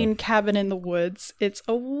seen Cabin in the Woods, it's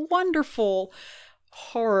a wonderful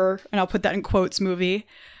horror, and I'll put that in quotes, movie,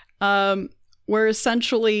 where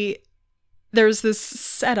essentially there's this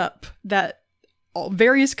setup that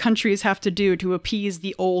various countries have to do to appease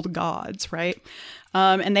the old gods, right?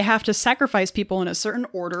 And they have to sacrifice people in a certain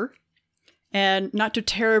order. And not to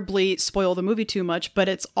terribly spoil the movie too much, but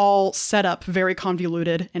it's all set up very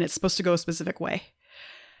convoluted, and it's supposed to go a specific way.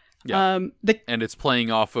 Yeah, and it's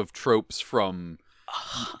playing off of tropes from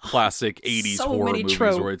classic 80s horror movies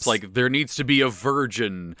where it's like there needs to be a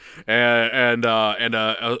virgin and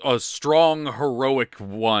a strong heroic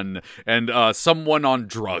one and someone on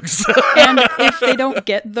drugs. And if they don't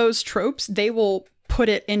get those tropes, they will put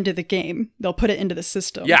it into the game. They'll put it into the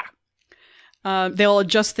system. Yeah. They'll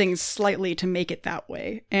adjust things slightly to make it that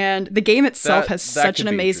way. And the game itself has such an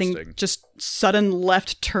amazing just sudden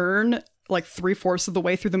left turn, like 3/4 of the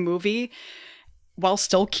way through the movie, while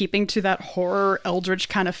still keeping to that horror eldritch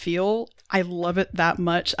kind of feel. I love it that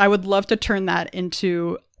much. I would love to turn that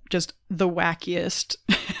into just the wackiest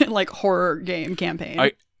like horror game campaign.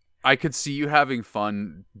 I could see you having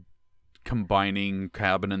fun combining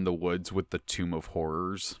Cabin in the Woods with the Tomb of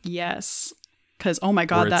Horrors. Yes. Because, oh my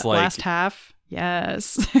God, that last half.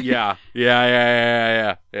 Yes. Yeah.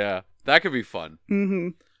 That could be fun.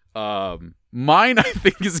 Mm-hmm. Mine, I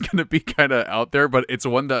think, is going to be kind of out there, but it's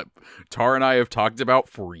one that Tara and I have talked about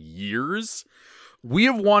for years. We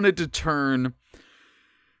have wanted to turn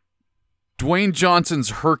Dwayne Johnson's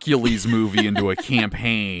Hercules movie into a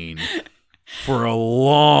campaign for a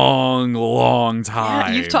long, long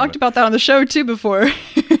time. Yeah, you've talked about that on the show too before.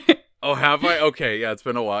 Oh, have I? Okay, yeah, it's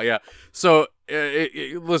been a while. Yeah. So,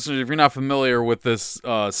 listeners, if you're not familiar with this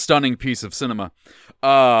stunning piece of cinema,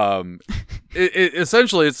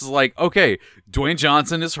 essentially it's like, okay, Dwayne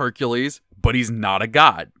Johnson is Hercules, but he's not a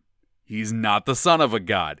god. He's not the son of a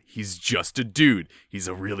god. He's just a dude. He's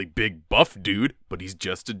a really big buff dude, but he's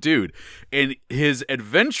just a dude. And his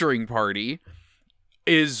adventuring party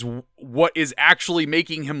is what is actually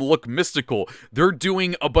making him look mystical. They're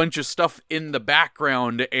doing a bunch of stuff in the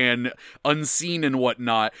background and unseen and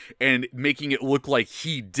whatnot, and making it look like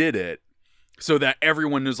he did it. So that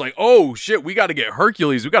everyone is like, oh shit, we got to get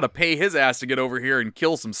Hercules. We got to pay his ass to get over here and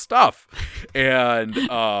kill some stuff. And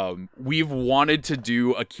we've wanted to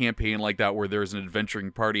do a campaign like that where there's an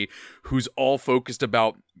adventuring party who's all focused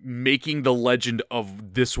about making the legend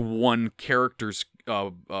of this one character's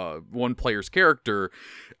one player's character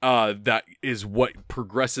that is what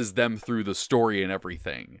progresses them through the story and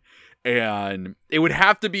everything. And it would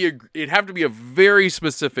have to be a very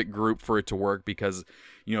specific group for it to work, because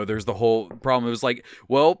there's the whole problem. It was like,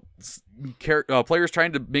 well, players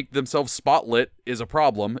trying to make themselves spotlit is a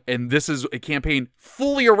problem, and this is a campaign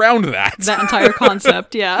fully around that. That entire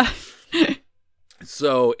concept, yeah.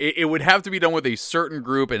 So it would have to be done with a certain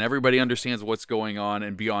group, and everybody understands what's going on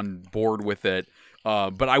and be on board with it.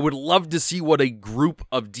 But I would love to see what a group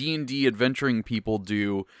of D&D adventuring people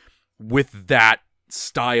do with that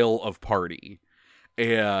style of party.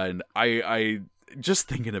 And I just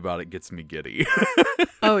thinking about it gets me giddy.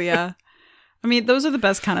 Oh yeah. I mean, those are the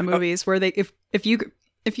best kind of movies where they if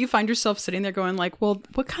you find yourself sitting there going like, well,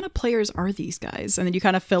 what kind of players are these guys? And then you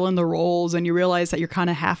kind of fill in the roles and you realize that you're kind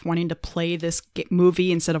of half wanting to play this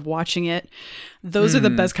movie instead of watching it. Those are the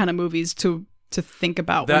best kind of movies to think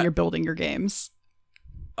about when you're building your games.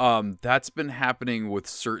 That's been happening with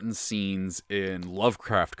certain scenes in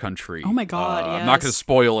Lovecraft Country. Oh my god, yes. I'm not going to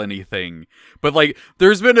spoil anything, but like,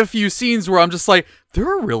 there's been a few scenes where I'm just like,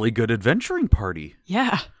 they're a really good adventuring party.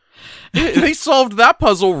 Yeah. They solved that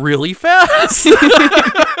puzzle really fast.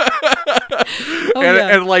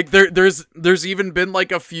 And like, there's even been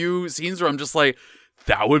like a few scenes where I'm just like,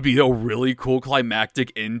 that would be a really cool climactic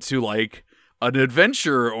into like an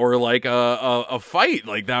adventure or like a fight.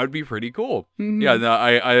 Like, that would be pretty cool. Mm-hmm. Yeah, no,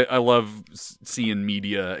 I love seeing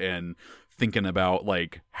media and thinking about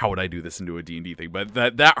like, how would I do this into a D&D thing? But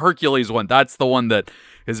that Hercules one, that's the one that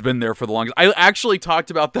has been there for the longest. I actually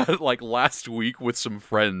talked about that like last week with some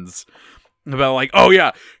friends about like, oh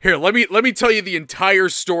yeah, here, let me tell you the entire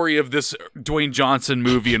story of this Dwayne Johnson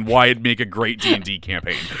movie and why it'd make a great D&D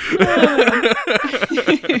campaign.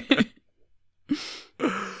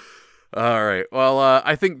 All right. Well,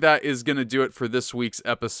 I think that is going to do it for this week's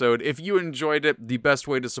episode. If you enjoyed it, the best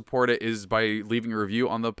way to support it is by leaving a review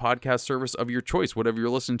on the podcast service of your choice, whatever you're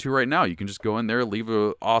listening to right now. You can just go in there, leave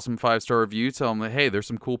an awesome 5-star review, tell them that, hey, there's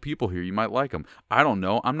some cool people here. You might like them. I don't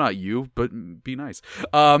know. I'm not you, but be nice.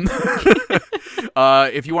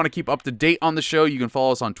 If you want to keep up to date on the show, you can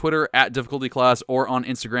follow us on Twitter @DifficultyClass or on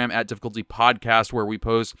Instagram @DifficultyPodcast, where we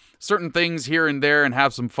post certain things here and there and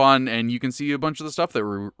have some fun, and you can see a bunch of the stuff that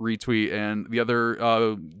we retweet and the other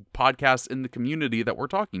podcasts in the community that we're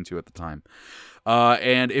talking to at the time.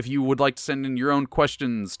 And if you would like to send in your own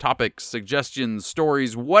questions, topics, suggestions,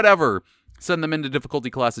 stories, whatever, send them into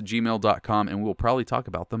difficultyclass@gmail.com, and we'll probably talk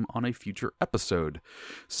about them on a future episode.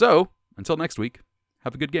 So, until next week,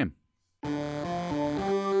 have a good game.